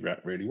 they usually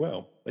react really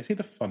well. They see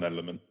the fun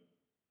element.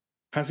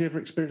 Has he ever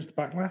experienced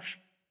the backlash?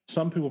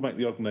 Some people make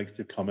the odd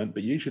negative comment,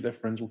 but usually their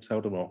friends will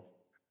tell them off.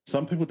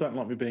 Some people don't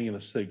like me being in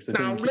a suit.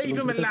 No, leave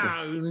him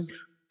alone.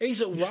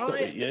 He's all right. Stop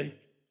it, yeah.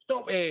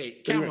 Stop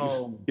it. Come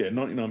on. Yeah,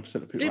 99%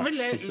 of people...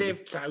 Let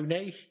live,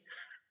 Tony.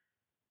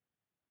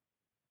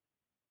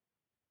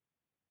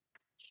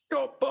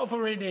 Stop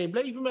bothering him.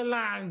 Leave him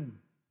alone.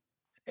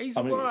 He's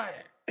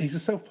right. He's a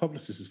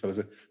self-publicist, this fellow.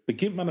 The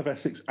Gimp man of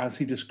Essex, as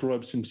he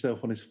describes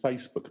himself on his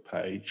Facebook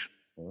page,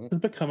 has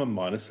become a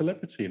minor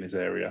celebrity in his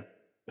area.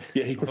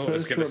 Yeah, he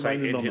prefers to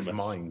remain anonymous. In his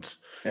mind.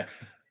 Yeah.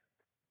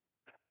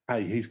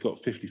 Hey, he's got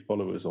 50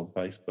 followers on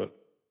Facebook.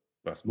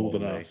 That's more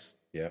than us.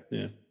 Yeah.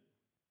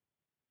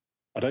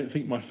 I don't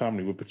think my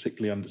family would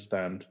particularly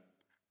understand.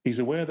 He's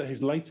aware that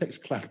his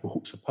latex-clad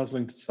walks are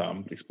puzzling to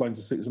some, but explains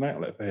the suit as an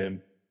outlet for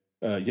him.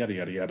 Yada,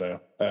 yada,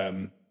 yada.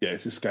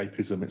 It's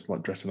escapism. It's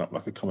like dressing up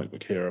like a comic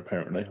book hero,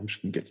 apparently. I'm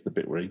just going to get to the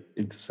bit where he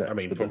intercepts. I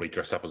mean, probably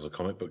dress up as a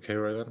comic book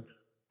hero, then.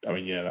 I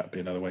mean, yeah, that'd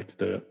be another way to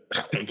do it.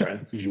 Okay,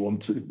 if you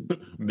want to.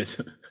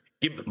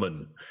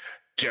 Gimpman.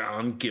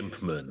 John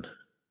Gimpman.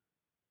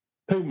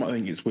 People might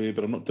think it's weird,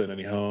 but I'm not doing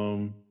any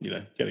harm.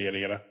 Yada, yada,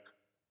 yada.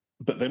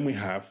 But then we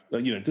have,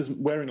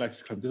 wearing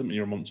latex clothes doesn't mean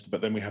you're a monster,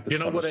 but then we have the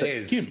Somerset what it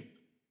is? Gimp.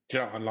 Do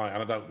you know what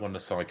I don't want to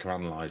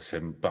psychoanalyse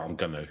him, but I'm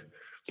going to.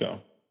 Go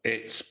on.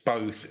 It's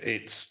both.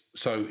 It's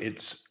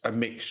a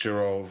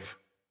mixture of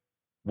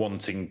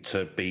wanting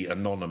to be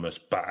anonymous,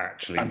 but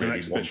actually and really an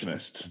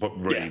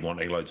exhibitionist,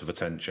 wanting loads of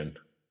attention.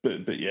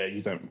 But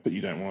you don't want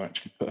to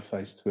actually put a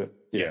face to it.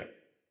 Yeah.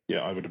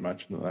 I would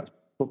imagine that's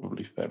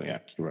probably fairly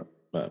accurate.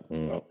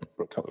 Well,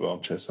 for a couple of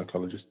armchair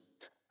psychologists.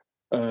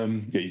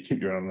 You keep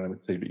your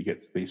anonymity, but you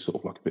get to be sort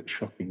of like a bit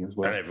shocking as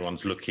well. And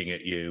everyone's looking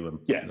at you, and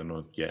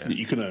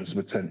you can earn some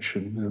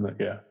attention. And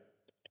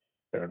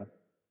fair enough.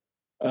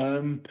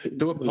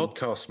 Do a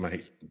podcast,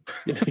 mate.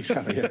 Yeah,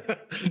 exactly. Yeah.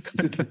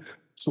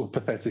 Sort of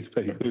pathetic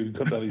people who've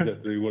got nothing to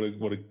do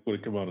want to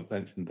command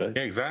attention. Do?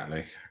 Yeah,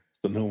 exactly. It's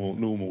the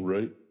normal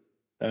route.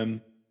 I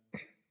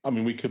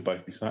mean, we could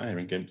both be sat here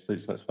in Gimp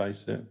suits. Let's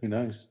face it. Who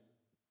knows?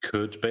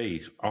 Could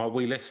be. Are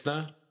we,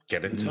 listener?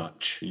 Get in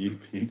touch. You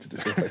to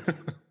decide.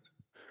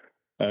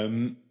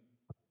 The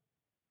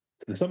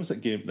Somerset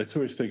Gimp,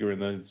 notorious figure in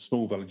the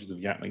small villages of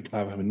Yatling,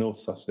 Claverham in North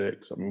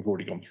Sussex. I mean, we've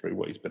already gone through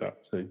what he's been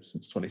up to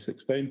since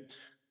 2016.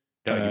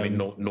 No, you mean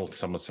North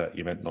Somerset.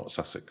 You meant not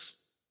Sussex.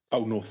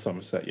 Oh, North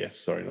Somerset, yes.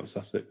 Sorry, not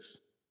Sussex.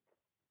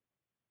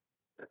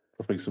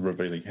 Probably some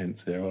revealing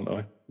hints here, aren't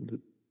I?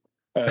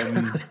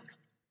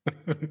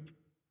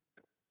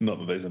 Not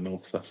that there's a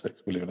North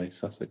Sussex. We live in East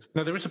Sussex.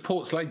 No, there is a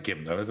Portslade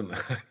Gimp, though, isn't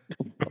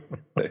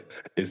there?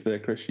 Is there,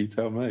 Chris? You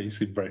tell me. You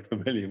seem very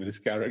familiar with this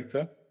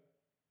character.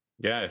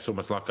 Yeah, it's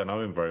almost like I know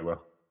him very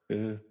well.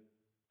 Yeah.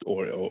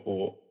 Or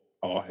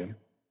are him.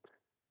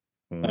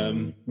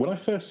 When I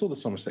first saw the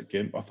Somerset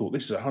Gimp, I thought,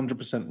 this is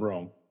 100%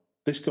 wrong.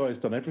 This guy has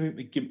done everything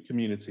the Gimp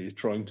community is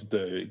trying to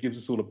do. It gives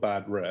us all a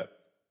bad rep.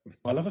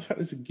 I love the fact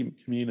there's a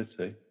Gimp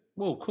community.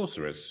 Well, of course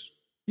there is.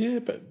 Yeah,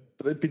 but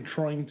they've been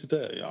trying to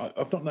do.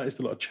 I've not noticed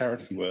a lot of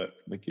charity work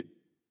from the Gimp.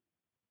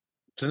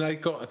 So they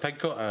got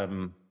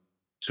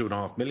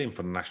 2.5 million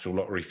from the National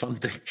Lottery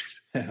funding.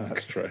 Yeah,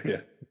 that's true.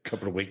 Yeah, a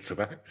couple of weeks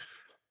ago.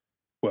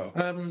 Well,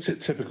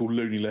 typical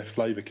loony left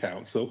Labour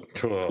council.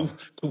 Of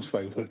course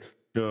they would.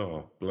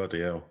 Oh, bloody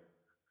hell!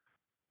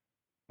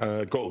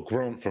 Got a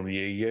grant from the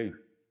EU.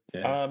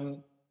 Yeah.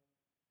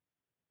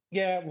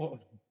 Well,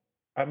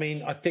 I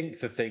mean, I think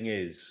the thing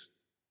is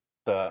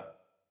that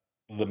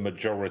the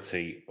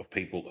majority of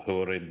people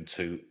who are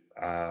into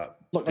I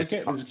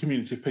get there's a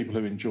community of people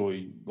who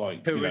enjoy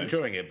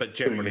enjoying it, but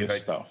generally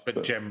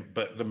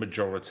but the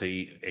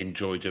majority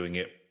enjoy doing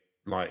it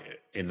like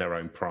in their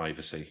own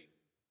privacy.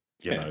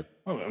 You know.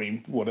 I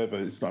mean, whatever.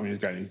 It's not. I mean,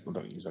 again, I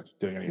don't think he's actually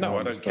doing anything. No,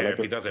 I don't care if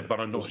he does it, but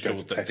I'm not sure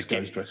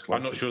that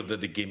I'm not sure that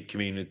the GIMP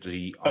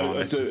community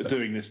are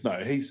doing this.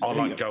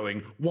 No,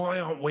 going. Why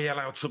aren't we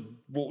allowed to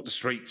walk the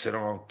streets in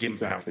our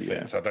GIMP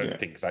outfits? I don't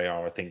think they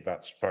are. I think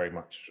that's very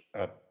much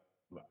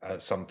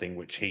something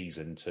which he's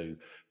into,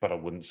 but I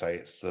wouldn't say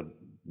it's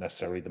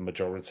necessarily the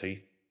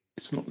majority.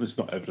 It's not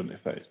evident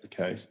if that is the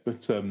case,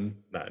 but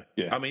no.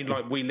 Yeah, I mean,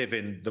 like we live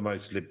in the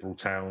most liberal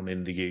town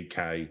in the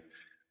UK.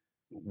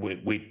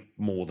 We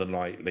more than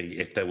likely,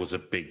 if there was a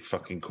big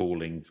fucking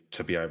calling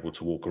to be able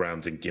to walk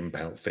around in GIMP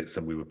outfits,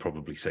 then we would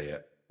probably see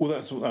it. Well,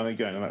 that's why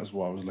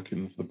I was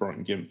looking for the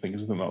Brighton GIMP thing.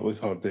 Isn't it like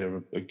this idea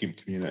of a GIMP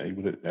community?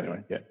 Would it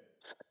anyway? Yeah.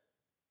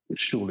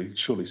 Surely,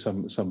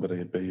 somebody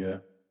would be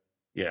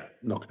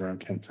knocking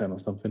around Kent Town or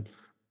something,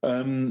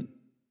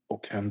 or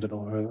Camden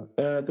or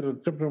whatever.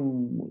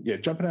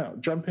 Jumping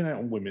out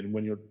on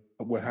women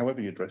however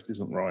you're dressed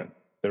isn't right.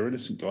 They're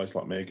innocent guys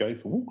like me who go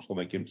for walks on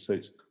their GIMP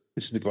suits.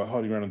 This is the guy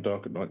hiding around in the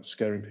dark at night,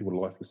 scaring people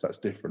lifeless. That's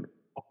different.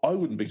 I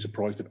wouldn't be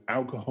surprised if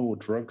alcohol or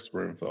drugs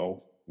were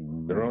involved.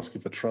 They're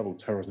asking for trouble,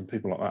 terrorising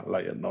people like that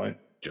late at night.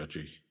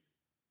 Judgy.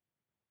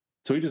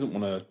 So he doesn't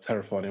want to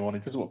terrify anyone.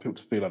 He doesn't want people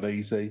to feel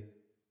uneasy.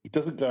 He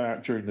doesn't go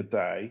out during the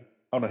day.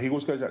 Oh, no, he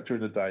always goes out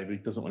during the day, but he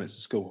doesn't when it's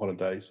the school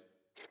holidays.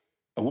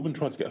 A woman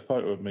tried to get a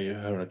photo of me,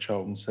 her and a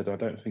child, and said, I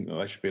don't think that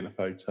they should be in the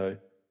photo.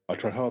 I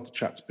try hard to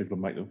chat to people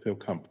and make them feel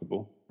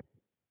comfortable.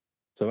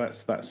 So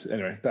that's the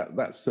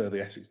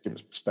Essex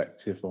Gimp's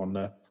perspective on.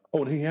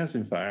 And he has,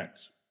 in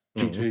fact,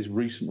 due to his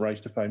recent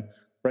raise to fame,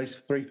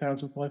 raised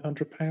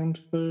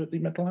 £3,500 for the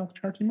mental health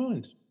charity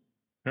Mind.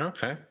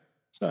 Okay,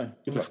 so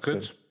that's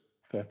good.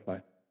 Fair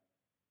play.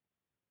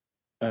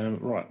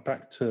 Right,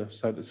 back to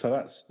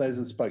there's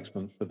a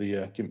spokesman for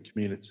the GIMP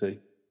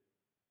community.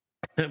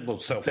 Well,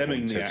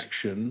 stemming the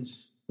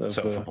actions.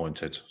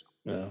 Self-appointed.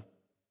 Yeah.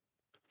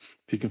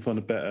 If you can find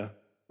a better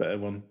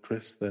one,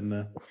 Chris,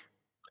 then.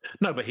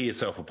 No, but he is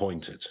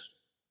self-appointed.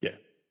 Yeah.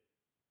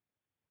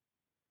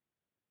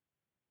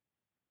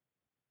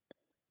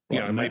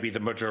 Maybe the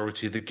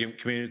majority of the GIMP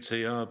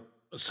community are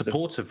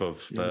supportive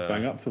of the...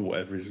 Bang up for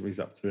whatever he's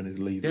up to in his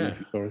leafy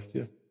forest,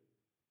 yeah.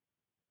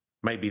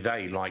 Maybe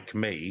they, like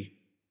me,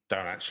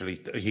 don't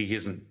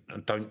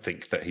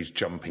think that he's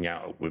jumping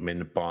out at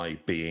women by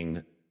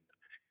being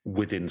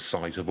within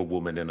sight of a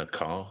woman in a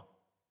car.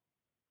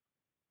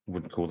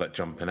 Wouldn't call that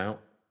jumping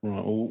out.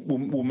 Right,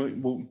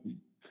 well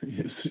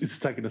it's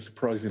taken a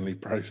surprisingly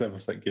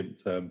pro-Somerset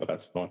GIMP term, but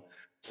that's fine.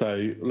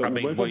 So,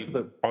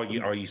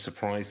 are you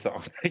surprised that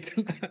I've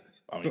taken that?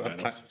 I mean,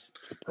 not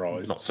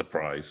surprised. Not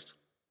surprised.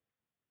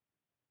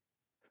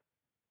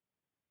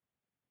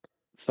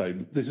 So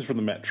this is from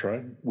the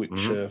Metro, which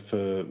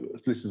for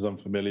listeners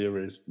unfamiliar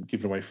is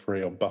giving away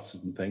free on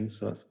buses and things.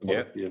 So that's the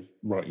quality of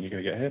writing you're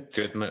going to get here.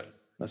 Good, isn't it?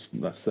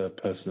 That's a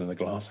person in a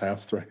glass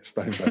house throwing a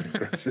stone back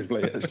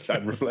aggressively at his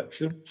own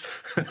reflection.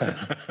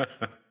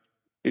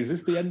 Is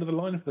this the end of the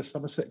line for the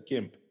Somerset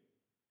GIMP?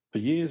 For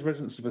years,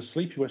 residents of a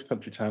sleepy West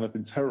Country town have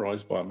been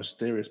terrorised by a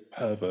mysterious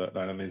pervert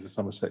known as the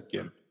Somerset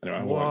GIMP.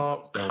 Anyway,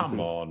 what? Come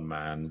on,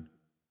 man.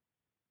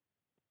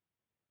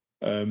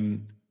 Do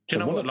you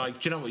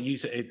know what you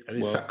said?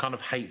 It's that kind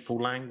of hateful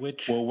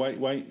language. Well, wait,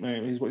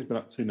 here's what he's been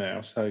up to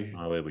now. So,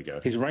 here we go.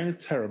 His reign of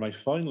terror may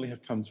finally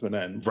have come to an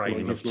end.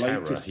 Reign of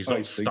terror. He's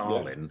like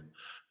Stalin.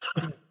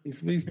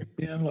 He's like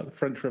the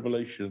French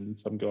Revolution.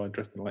 Some guy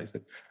dressed in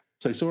latex.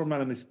 So he saw a man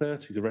in his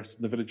 30s arrested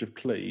in the village of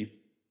Cleve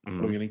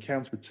following an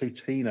encounter with two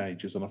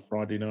teenagers on a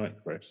Friday night,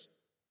 Chris.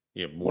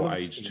 Yeah, what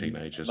age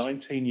teenagers?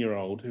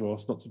 19-year-old, who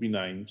asked not to be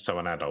named. So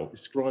an adult.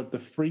 Described the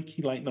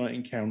freaky late-night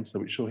encounter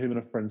which saw him and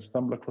a friend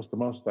stumble across the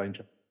master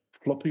danger,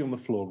 flopping on the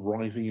floor,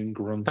 writhing and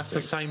grunting.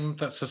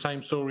 That's the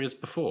same story as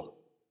before.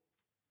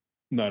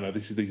 No,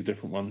 these are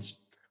different ones.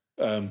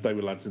 They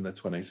were lads in their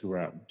 20s who were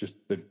out,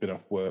 they'd been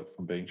off work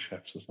from being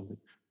chefs or something.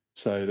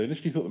 So they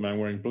initially thought the man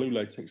wearing blue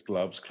latex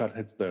gloves, clad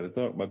head to toe in a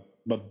dark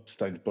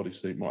mud-stained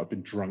bodysuit might have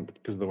been drunk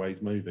because of the way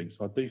he's moving.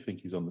 So I do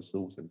think he's on the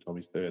sauce every time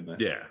he's doing that.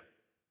 Yeah.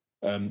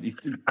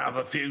 Have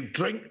a few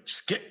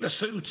drinks, get the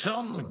suit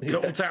on,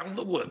 go down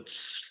the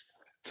woods.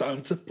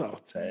 Time to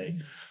party.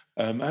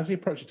 As he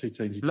approached the two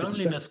teens, he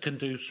loneliness can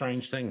do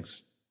strange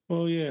things.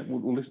 Well, yeah,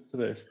 we'll listen to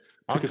this.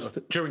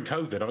 During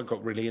COVID, I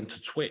got really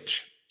into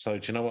Twitch. So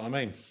do you know what I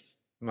mean?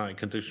 No, it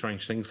can do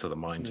strange things to the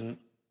mind.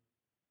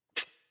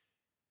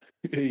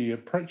 Yeah.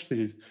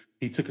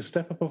 He took a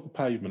step above the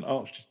pavement,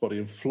 arched his body,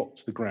 and flopped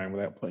to the ground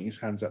without putting his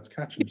hands out to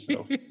catch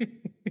himself.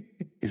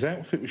 His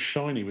outfit was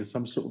shiny with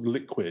some sort of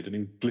liquid, and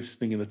he was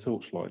glistening in the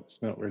torchlight. It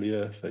smelled really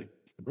earthy.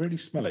 You could really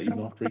smell it even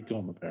after he'd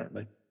gone,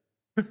 apparently.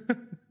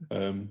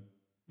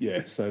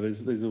 Yeah, so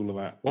there's all of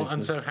that. Well,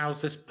 and so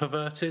how's this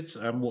perverted?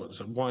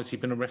 Why has he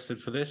been arrested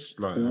for this?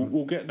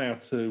 We'll get now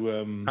to...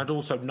 and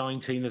also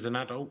 19 as an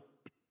adult?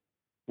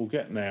 We'll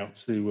get now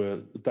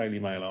to the Daily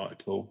Mail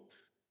article.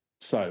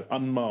 So,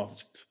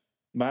 unmasked.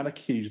 Man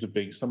accused of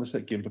being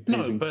Somerset Gimp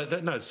appeasing... but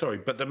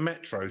the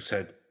Metro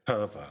said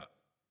pervert.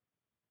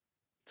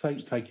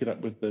 Take it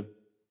up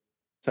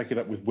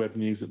with web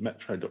news at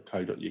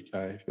metro.co.uk if you've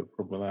got a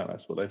problem with that.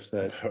 That's what they've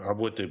said. I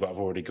would do, but I've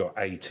already got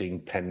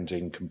 18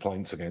 pending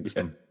complaints against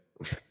them.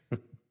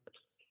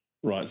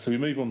 Right, so we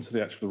move on to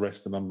the actual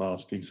arrest and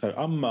unmasking. So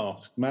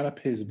unmasked, man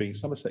appears of being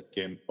Somerset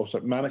Gimp,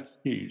 man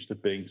accused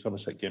of being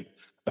Somerset Gimp,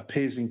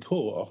 appears in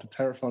court after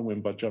terrifying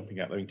women by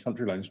jumping out there in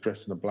country lanes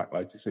dressed in a black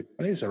latex suit.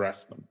 And it's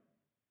harassment.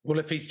 Well,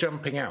 if he's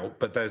jumping out,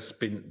 but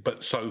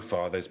so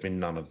far there's been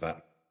none of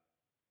that.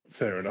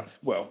 Fair enough.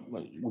 Well,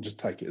 we'll just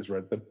take it as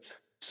read then.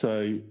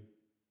 So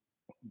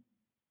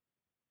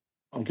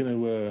I'm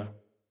going to...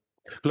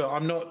 Look,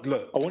 I'm not.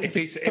 Look, I want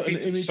you to put an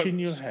image in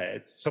your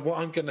head. So what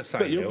I'm going to say,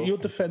 but you're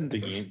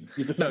defending him.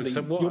 You're defending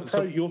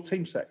your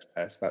team sex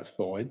pest. That's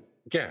fine.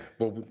 Yeah,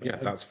 well, yeah,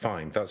 that's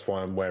fine. That's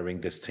why I'm wearing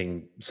this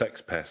team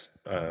sex pest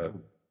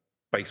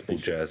baseball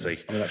jersey.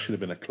 I mean, that should have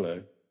been a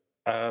clue.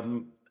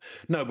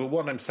 No, but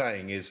what I'm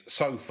saying is,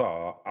 so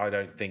far, I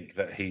don't think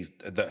that he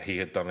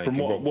had done anything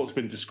wrong. From what's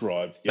been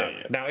described. Yeah, no.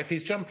 yeah. Now, if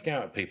he's jumping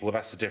out at people,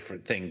 that's a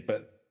different thing.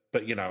 But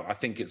I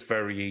think it's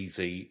very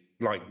easy.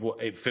 Like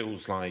what it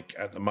feels like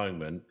at the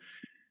moment,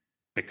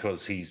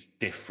 because he's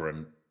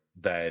different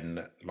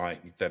than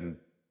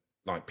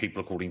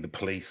people are calling the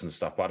police and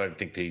stuff. But I don't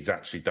think that he's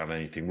actually done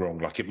anything wrong.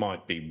 Like it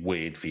might be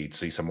weird for you to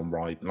see someone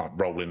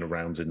rolling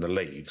around in the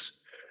leaves,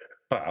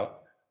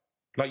 but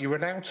you're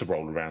allowed to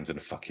roll around in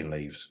the fucking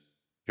leaves.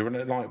 You're in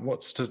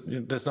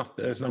there's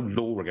no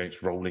law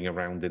against rolling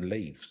around in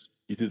leaves.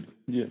 You did,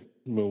 yeah.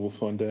 Well, we'll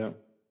find out.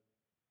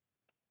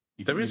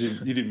 You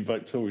didn't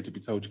vote Tory to be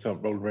told you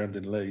can't roll around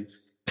in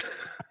leaves.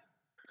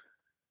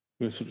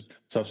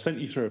 So I've sent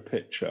you through a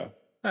picture.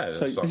 Oh,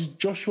 so this is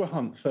Joshua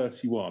Hunt,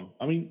 31.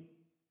 I mean,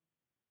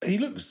 he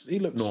looks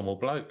normal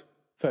bloke,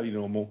 fairly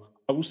normal.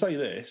 I will say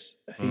this: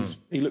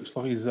 he looks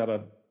like he's had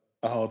a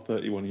hard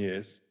 31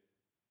 years.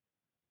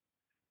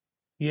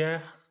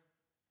 Yeah.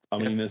 I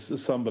mean,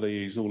 as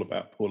somebody who's all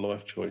about poor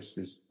life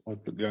choices, I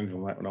looked younger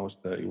than that when I was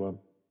 31.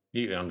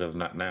 You're younger than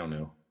that now,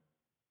 Neil.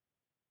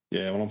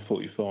 Yeah, well, I'm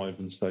 45,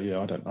 and so yeah,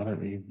 I don't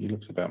really. He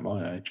looks about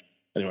my age.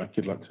 Anyway,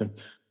 good luck to him.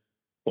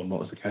 Or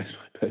not as the case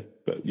may be,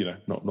 but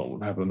not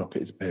having a knock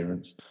at his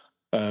appearance.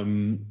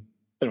 Anyway,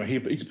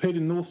 he's appeared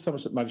in North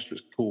Somerset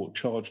Magistrates Court,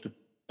 charged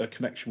a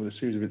connection with a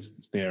series of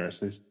incidents in the area.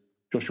 Says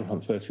Joshua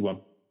Hunt, 31.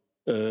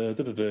 He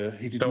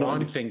did not.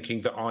 I'm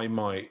thinking that I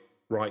might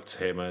write to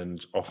him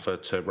and offer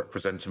to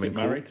represent him in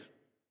court. Married?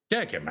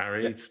 Yeah, get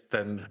married. Yeah.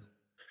 Then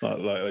like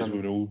those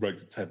women all wrote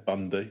to Ted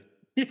Bundy.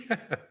 Yeah,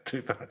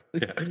 do that.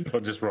 Yeah,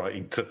 I'm just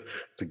writing to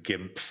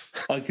Gimps.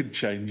 I can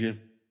change him.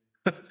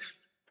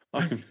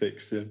 I can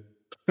fix him.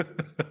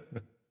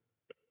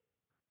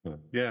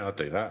 Yeah, I'll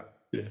do that.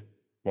 Yeah,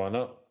 why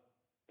not?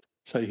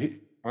 So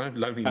I'm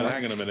lonely. And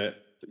hang on a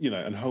minute,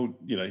 and hold,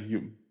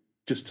 you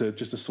just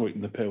to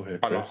sweeten the pill here,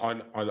 Chris.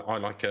 I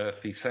like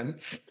earthy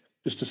scents.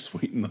 Just to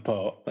sweeten the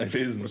pot, if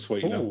it isn't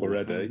sweet enough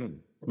already.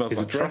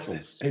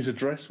 Mm-hmm. His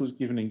address was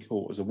given in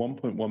court as a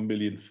 1.1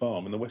 million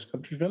farm in the West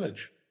Country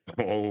village.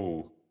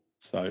 Oh.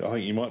 So I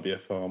think you might be a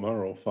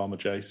farmer or farm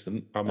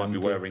adjacent. I might be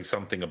wearing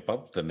something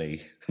above the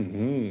knee.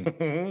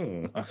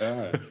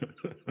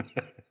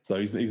 So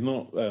he's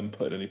not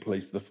put any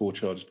police to the 4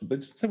 charges, but they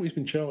just say what he's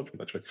been charged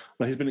with, actually.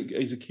 Now,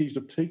 he's accused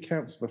of 2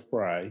 counts of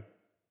affray,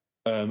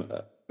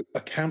 a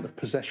count of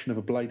possession of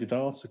a bladed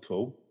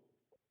article,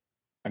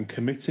 and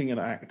committing an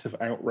act of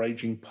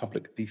outraging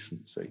public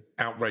decency.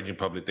 Outraging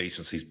public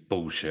decency is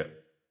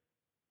bullshit.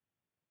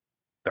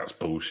 That's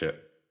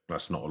bullshit.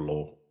 That's not a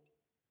law.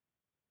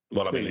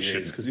 Well, I mean, it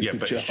should. Yeah,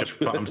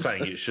 but I'm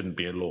saying it shouldn't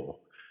be a law,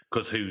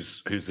 because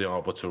who's the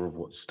arbiter of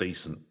what's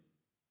decent?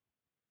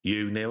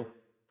 You, Neil?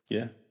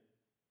 Yeah.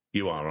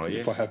 You are you?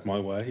 If I have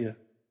my way, yeah.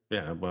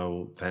 Yeah.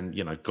 Well, then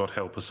God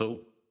help us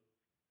all.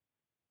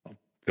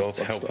 God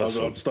help us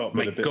all. I'd start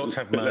being a bit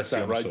less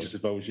outrageous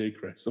if I was you,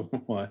 Chris. I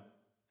might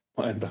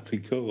end up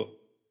in court.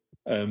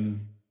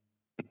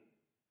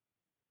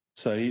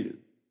 So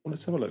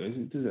let's have a look.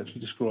 It does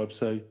actually describe.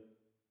 So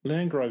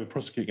Land Rover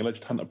prosecuting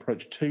alleged Hunt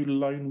approached 2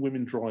 lone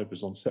women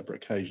drivers on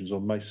separate occasions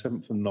on May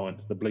 7th and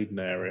 9th in the Bleeding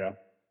area.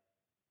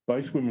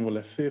 Both women were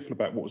left fearful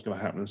about what was going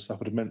to happen and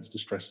suffered immense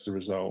distress as a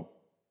result.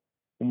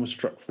 One was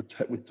struck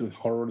with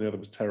horror and the other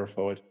was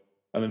terrified.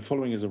 And then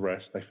following his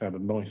arrest, they found a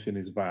knife in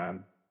his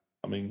van.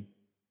 I mean,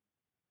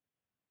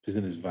 he's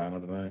in his van. I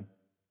don't know.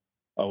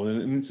 Oh,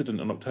 an incident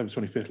on October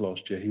 25th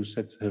last year. He was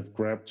said to have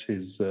grabbed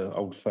his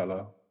old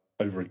fella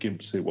over a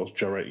gimp suit whilst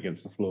gyrating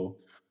against the floor.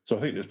 So I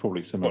think there's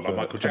probably some What, of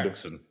like Michael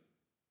Jackson?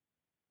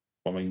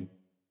 I mean,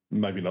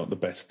 maybe not the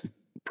best,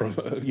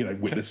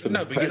 witness for the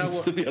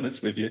defence, to be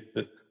honest with you.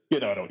 But,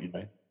 I know what you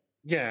mean.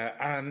 Yeah,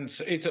 and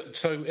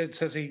it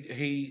says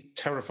he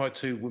terrified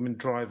two women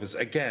drivers.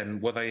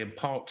 Again, were they in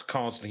parked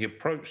cars and he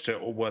approached it,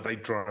 or were they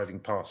driving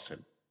past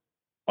him?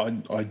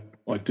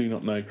 I do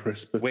not know,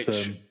 Chris. But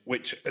in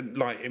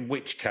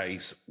which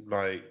case,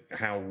 like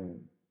how?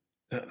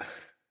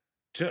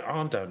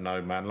 I don't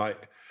know, man.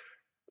 Like,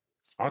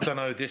 I don't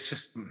know. This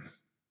just.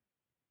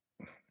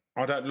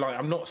 I don't like.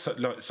 I'm not so.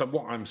 Like, so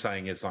what I'm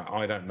saying is, like,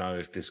 I don't know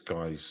if this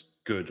guy's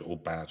good or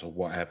bad or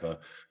whatever.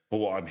 But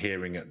what I'm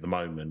hearing at the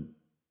moment,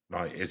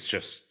 like, it's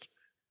just.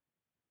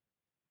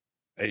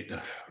 I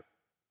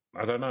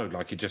don't know.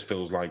 Like, it just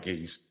feels like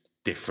he's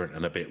different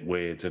and a bit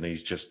weird, and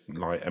he's just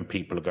like, and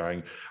people are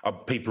going.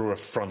 People are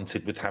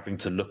affronted with having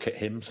to look at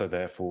him, so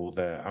therefore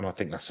and I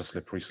think that's a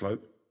slippery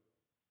slope.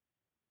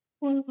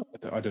 Well,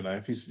 I don't know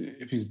if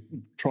he's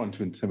trying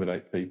to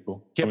intimidate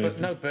people. Yeah,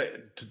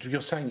 but you're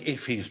saying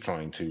if he's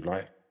trying to,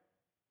 like,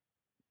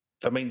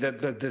 I mean, I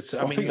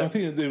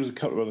think there was a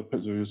couple of other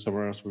pictures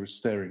somewhere else where he was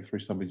staring through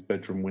somebody's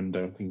bedroom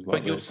window and things like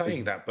that. But you're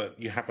saying that,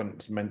 but you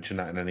haven't mentioned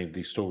that in any of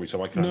these stories,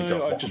 so I can only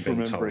go. I just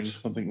remembering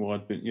something where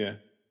I'd been, yeah.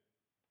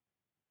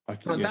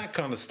 That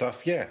kind of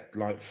stuff, yeah,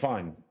 like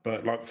fine,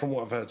 but like from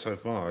what I've heard so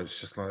far, it's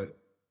just like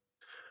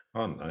I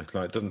don't know,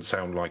 like it doesn't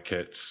sound like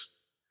it's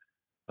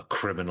a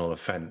criminal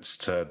offence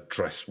to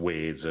dress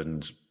weird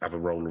and have a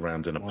roll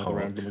around in a park.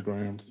 Around on the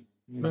ground.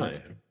 No.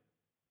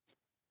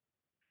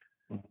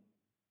 Well,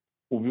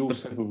 we all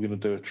said we were going to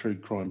do a true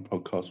crime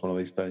podcast one of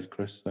these days,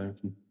 Chris. So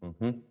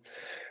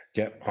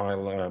Yep,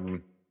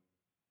 I'll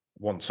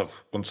once I've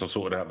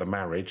sorted out the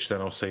marriage, then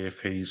I'll see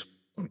if he's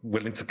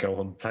willing to go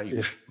on tape.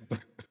 Yeah.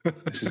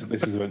 This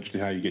is eventually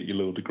how you get your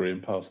law degree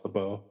and pass the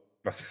bar.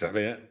 That's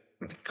exactly it.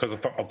 Because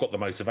I've got the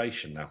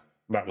motivation now.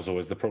 That was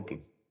always the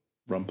problem.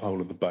 Run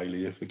pole of the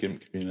Bailey of the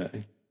GIMP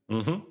community.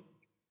 Mm-hmm.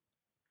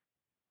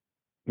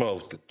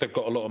 Well, they've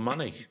got a lot of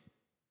money,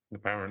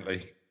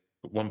 apparently.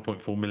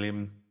 1.4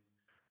 million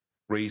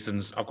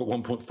reasons. I've got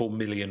 1.4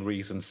 million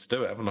reasons to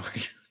do it, haven't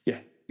I? Yeah,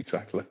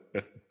 exactly.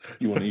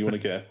 You want to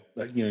get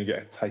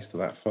a taste of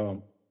that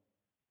farm.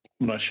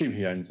 I mean, I assume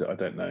he owns it. I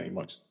don't know. He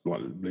might just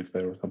live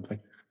there or something.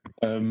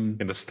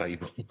 In a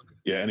stable.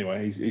 Yeah.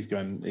 Anyway, he's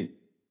going.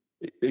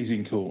 He's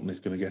in court and he's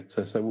going to get.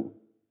 So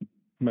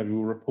maybe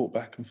we'll report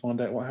back and find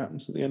out what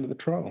happens at the end of the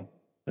trial.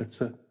 It's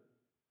to be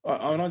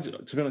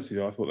honest with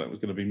you, I thought that was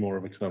going to be more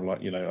of a kind of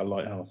like a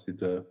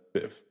light-hearted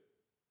bit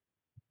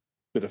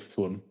of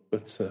fun.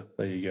 But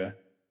there you go.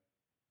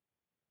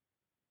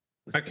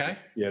 Okay.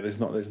 Yeah, there's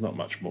not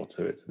much more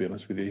to it, to be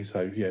honest with you.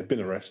 So yeah, been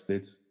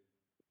arrested.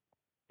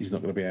 He's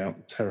not going to be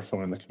out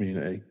terrifying the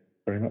community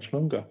very much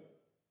longer.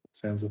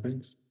 Sounds of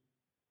things.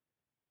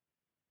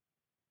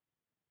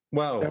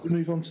 Well, shall we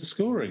move on to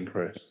scoring,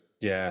 Chris?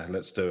 Yeah,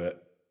 let's do it.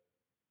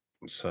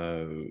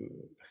 So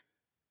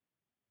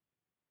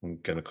I'm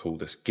going to call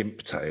this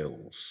Gimp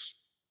Tales.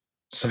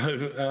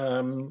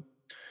 So,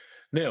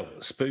 Neil,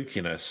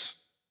 spookiness.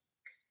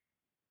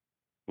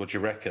 What do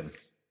you reckon?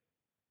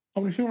 I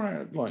mean, if you're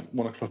out at like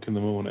 1 o'clock in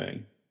the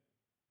morning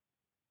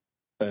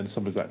and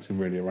somebody's acting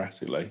really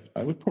erratically,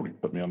 it would probably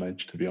put me on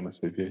edge, to be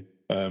honest with you.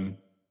 Yeah,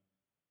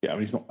 I mean,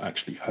 he's not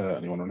actually hurt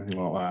anyone or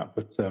anything like that,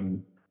 but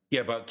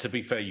yeah, but to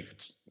be fair,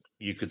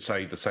 you could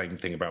say the same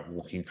thing about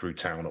walking through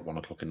town at 1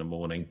 o'clock in the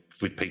morning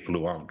with people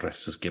who aren't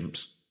dressed as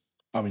gimps.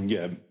 I mean,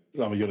 yeah,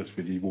 I'll be honest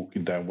with you,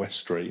 walking down West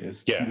Street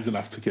is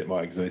enough to get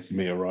my anxiety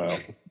meter right up.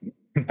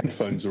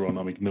 Headphones are on,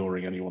 I'm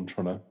ignoring anyone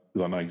trying to,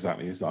 because I know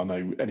exactly, I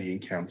know any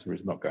encounter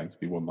is not going to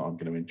be one that I'm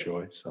going to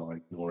enjoy, so I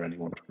ignore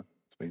anyone trying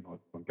to be like,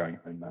 I'm going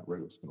home that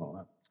route or something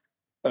like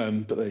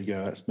that. But there you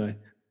go, that's me.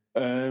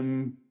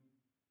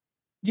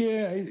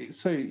 Yeah,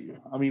 so,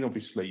 I mean,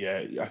 obviously,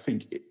 yeah, I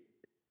think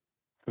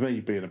for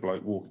me, being a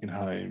bloke walking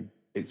home,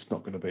 it's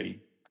not going to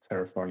be a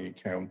terrifying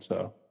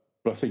encounter.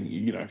 But I think,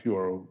 if you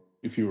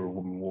were a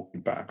woman walking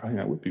back, I think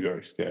that would be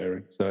very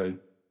scary. So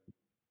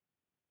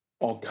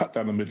I'll cut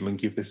down the middle and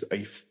give this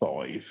a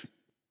 5.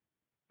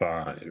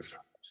 5.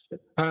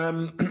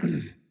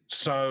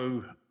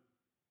 So,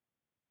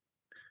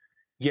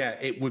 yeah,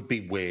 it would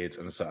be weird,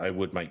 and so it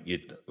would make you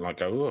like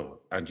go, oh,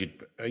 and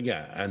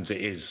and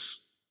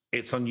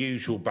it's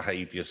unusual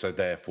behaviour, so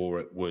therefore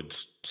it would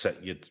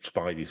set your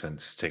spidey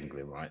senses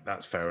tingling, right?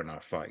 That's fair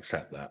enough. I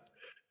accept that.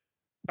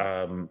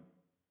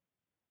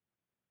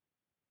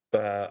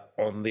 But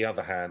on the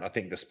other hand, I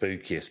think the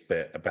spookiest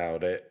bit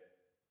about it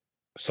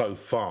so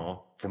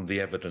far from the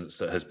evidence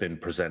that has been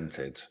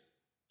presented,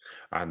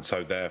 and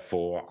so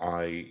therefore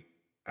I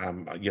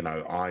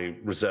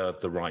reserve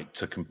the right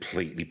to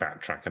completely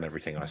backtrack on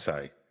everything I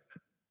say.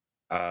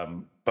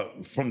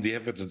 But from the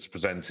evidence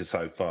presented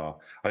so far,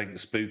 I think the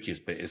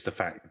spookiest bit is the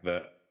fact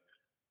that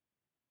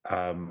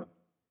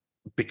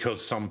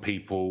because some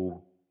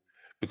people,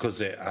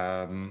 because it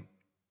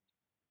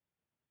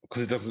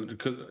because it doesn't,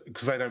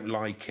 because they don't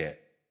like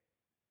it,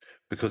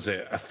 because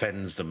it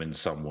offends them in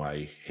some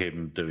way,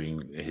 him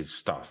doing his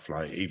stuff,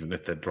 like even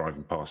if they're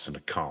driving past in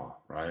a car,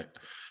 right?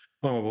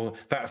 Oh, well,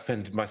 that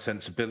offended my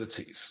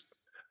sensibilities,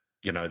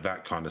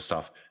 that kind of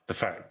stuff. The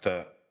fact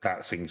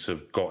that seems to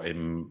have got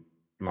him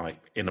like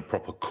in a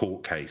proper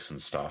court case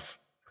and stuff.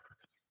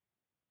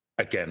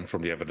 Again,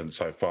 from the evidence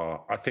so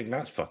far, I think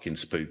that's fucking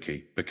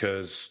spooky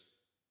because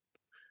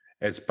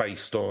it's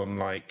based on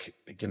like,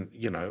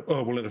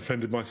 oh, well, it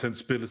offended my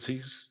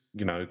sensibilities,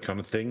 kind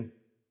of thing.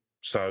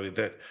 So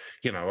that,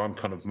 I'm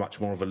kind of much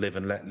more of a live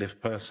and let live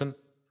person.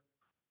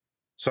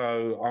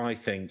 So I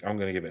think I'm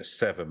going to give it a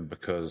 7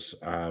 because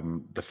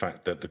the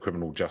fact that the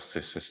criminal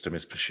justice system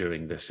is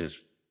pursuing this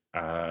is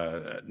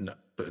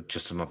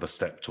just another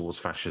step towards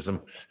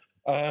fascism.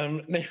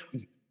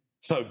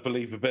 So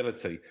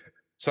believability.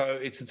 So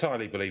it's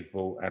entirely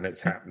believable and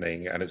it's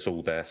happening and it's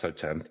all there. So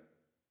 10.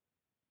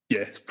 Yeah,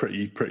 it's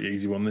pretty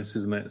easy one, this,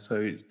 isn't it?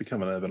 So it's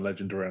become an urban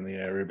legend around the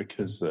area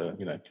because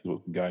because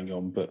what's been going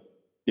on. But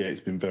yeah, it's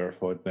been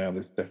verified now.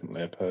 There's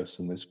definitely a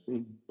person. It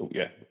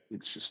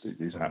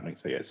is happening.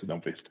 So yeah, it's an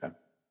obvious 10.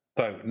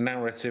 So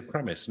narrative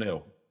premise,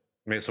 Neil.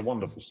 I mean, it's a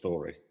wonderful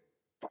story.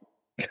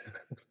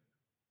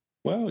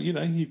 Well,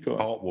 you've got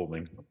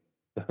heartwarming.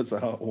 That's a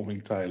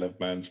heartwarming tale of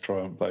man's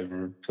triumph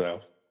over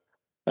himself.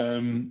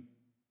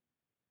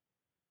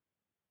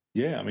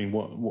 Yeah, I mean,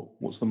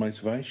 what's the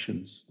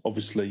motivations?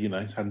 Obviously,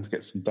 he's having to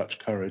get some Dutch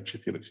courage,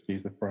 if you'll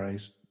excuse the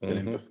phrase, in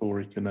him before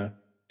he can go out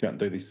and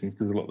do these things,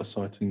 because a lot of the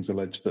sightings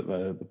allege that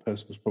the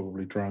person was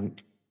probably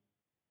drunk.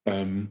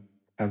 How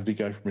did he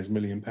go from his £1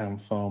 million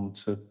farm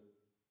to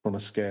trying to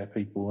scare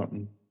people up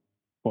in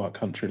quiet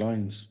country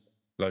lanes?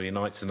 Lonely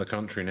nights in the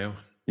country now.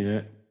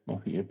 Yeah, I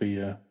think it'd be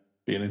an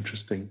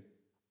interesting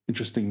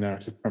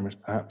narrative premise,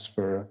 perhaps,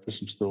 for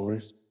some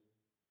stories.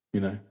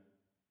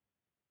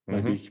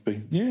 Maybe it could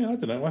be. Yeah, I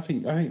don't know. I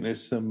think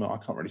there's some. I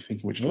can't really think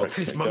of which. What's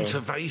his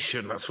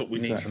motivation? That's what we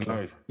need to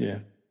know. Yeah,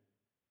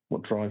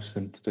 what drives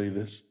him to do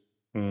this?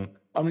 I mean,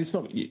 it's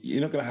not.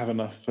 You're not going to have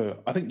enough.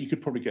 I think you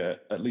could probably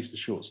get at least a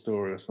short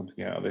story or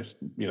something out of this.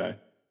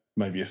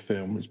 Maybe a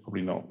film. It's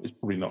probably not. It's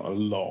probably not a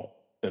lot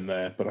in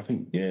there, but I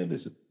think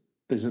there's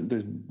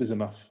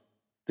enough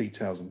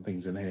details and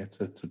things in here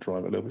to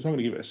drive it a little bit. So I'm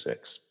going to give it a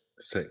 6.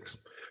 6.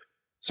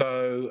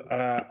 So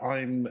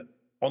I'm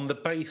on the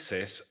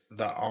basis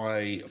that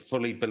I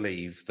fully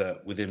believe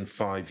that within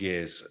 5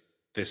 years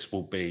this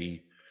will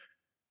be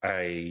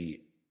an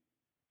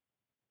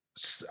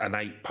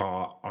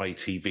 8-part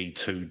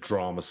ITV2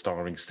 drama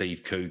starring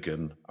Steve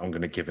Coogan. I'm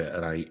going to give it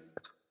an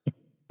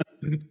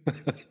 8.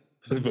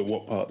 But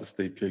what part does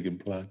Steve Coogan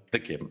play? The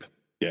Gimp.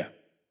 Yeah.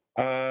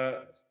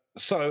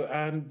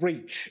 So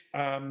Reach.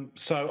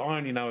 So I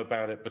only know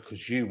about it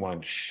because you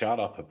won't shut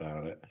up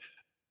about it.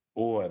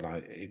 Or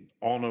like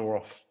on or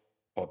off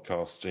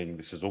podcasting,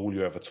 this is all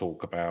you ever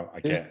talk about. I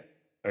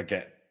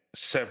get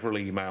several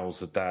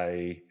emails a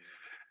day,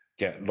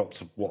 get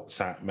lots of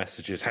WhatsApp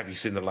messages. Have you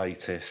seen the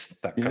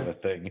latest? That kind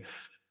of thing.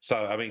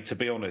 So I mean, to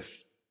be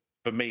honest,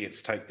 for me,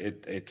 it's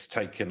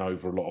taken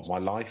over a lot of my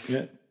life.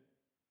 Yeah.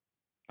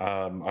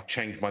 I've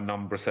changed my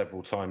number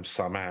several times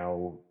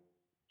somehow.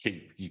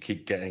 You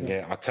keep getting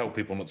it. I tell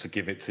people not to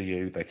give it to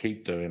you. They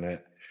keep doing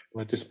it.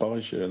 They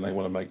despise you and they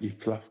want to make you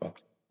clever.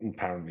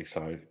 Apparently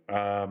so.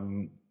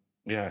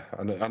 Yeah,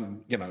 and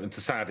the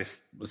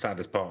saddest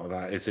part of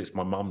that is it's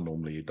my mum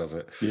normally who does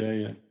it.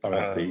 Yeah. Oh,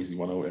 that's the easy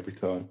one every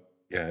time.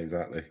 Yeah,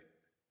 exactly.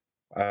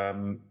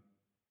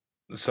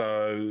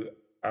 So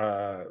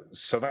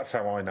that's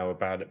how I know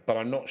about it, but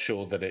I'm not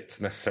sure that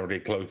it's necessarily a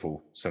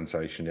global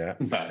sensation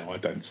yet. No, I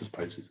don't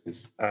suppose it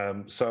is.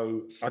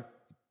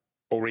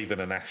 Or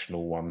even a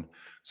national one.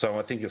 So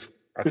I think it's.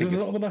 I think a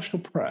lot of the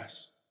national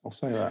press. I'll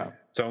say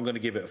that. So I'm going to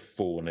give it a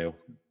 4, Neil.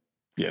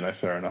 Yeah, no,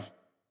 fair enough.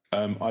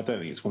 I don't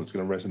think it's one that's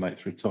going to resonate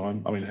through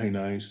time. I mean, who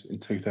knows? In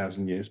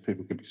 2,000 years,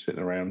 people could be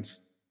sitting around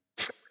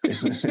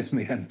in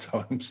the end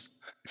times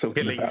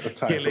talking about the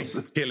tales.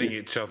 Killing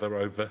each other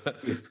over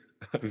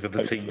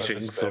the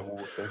teachings.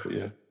 Water, but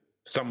yeah.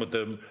 Some of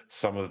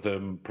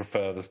them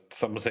prefer the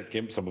Somerset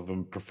Gimp. Some of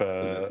them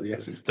prefer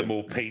the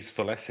more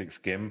peaceful Essex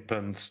Gimp,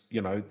 and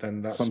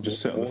then that's some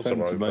just sit on the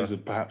fence, and those are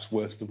perhaps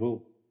worst of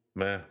all.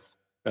 Yeah.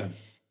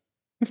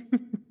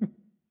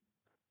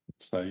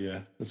 So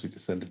yeah, as we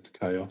descend into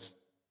chaos.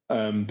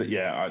 But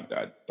yeah,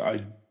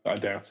 I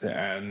doubt it,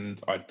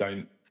 and I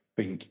don't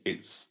think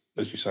it's,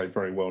 as you say,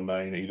 very well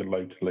known either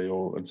locally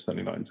and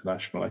certainly not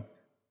internationally.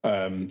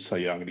 So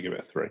yeah, I'm going to give it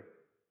a 3.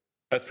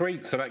 A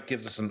 3, so that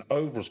gives us an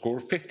overall score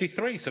of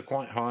 53, so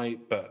quite high,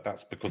 but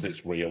that's because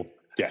it's real.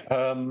 Yeah.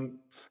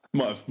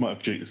 Might have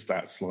juked the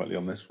stats slightly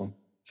on this one.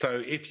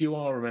 So if you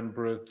are a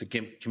member of the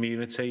GIMP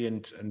community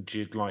and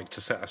you'd like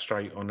to set us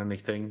straight on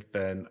anything,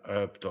 then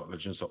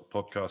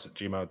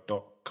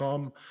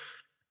herb.legends.podcast@gmail.com.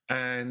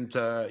 And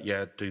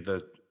do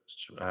the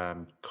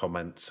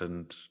comments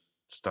and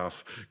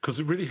stuff, because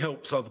it really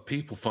helps other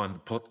people find the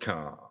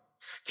podcast.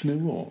 Do you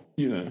know what?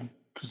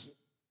 Because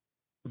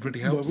it really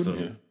helps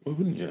them. Why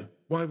wouldn't you?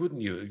 Why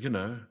wouldn't you?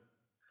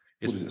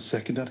 What is it,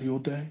 second out of your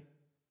day?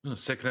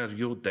 second out of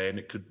your day, and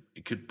it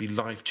could be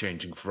life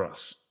changing for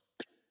us.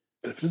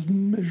 If it's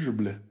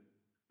miserably.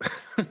 I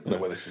don't know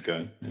where this is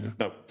going. Yeah.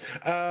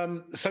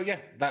 No. So yeah,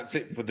 that's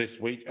it for this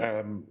week.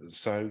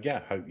 So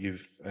yeah, hope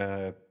you've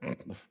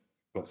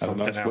got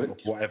something out of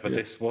whatever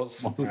this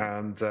was,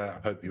 and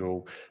hope you're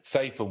all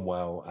safe and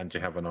well, and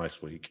you have a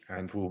nice week.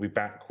 And we'll be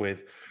back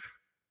with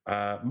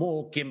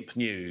more GIMP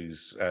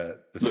news.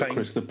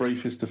 Chris, the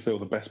brief is to fill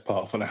the best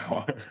part of an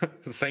hour.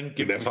 The same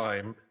GIMP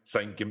time,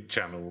 same GIMP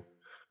channel.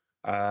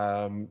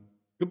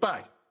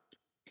 Goodbye.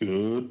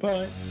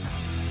 Goodbye.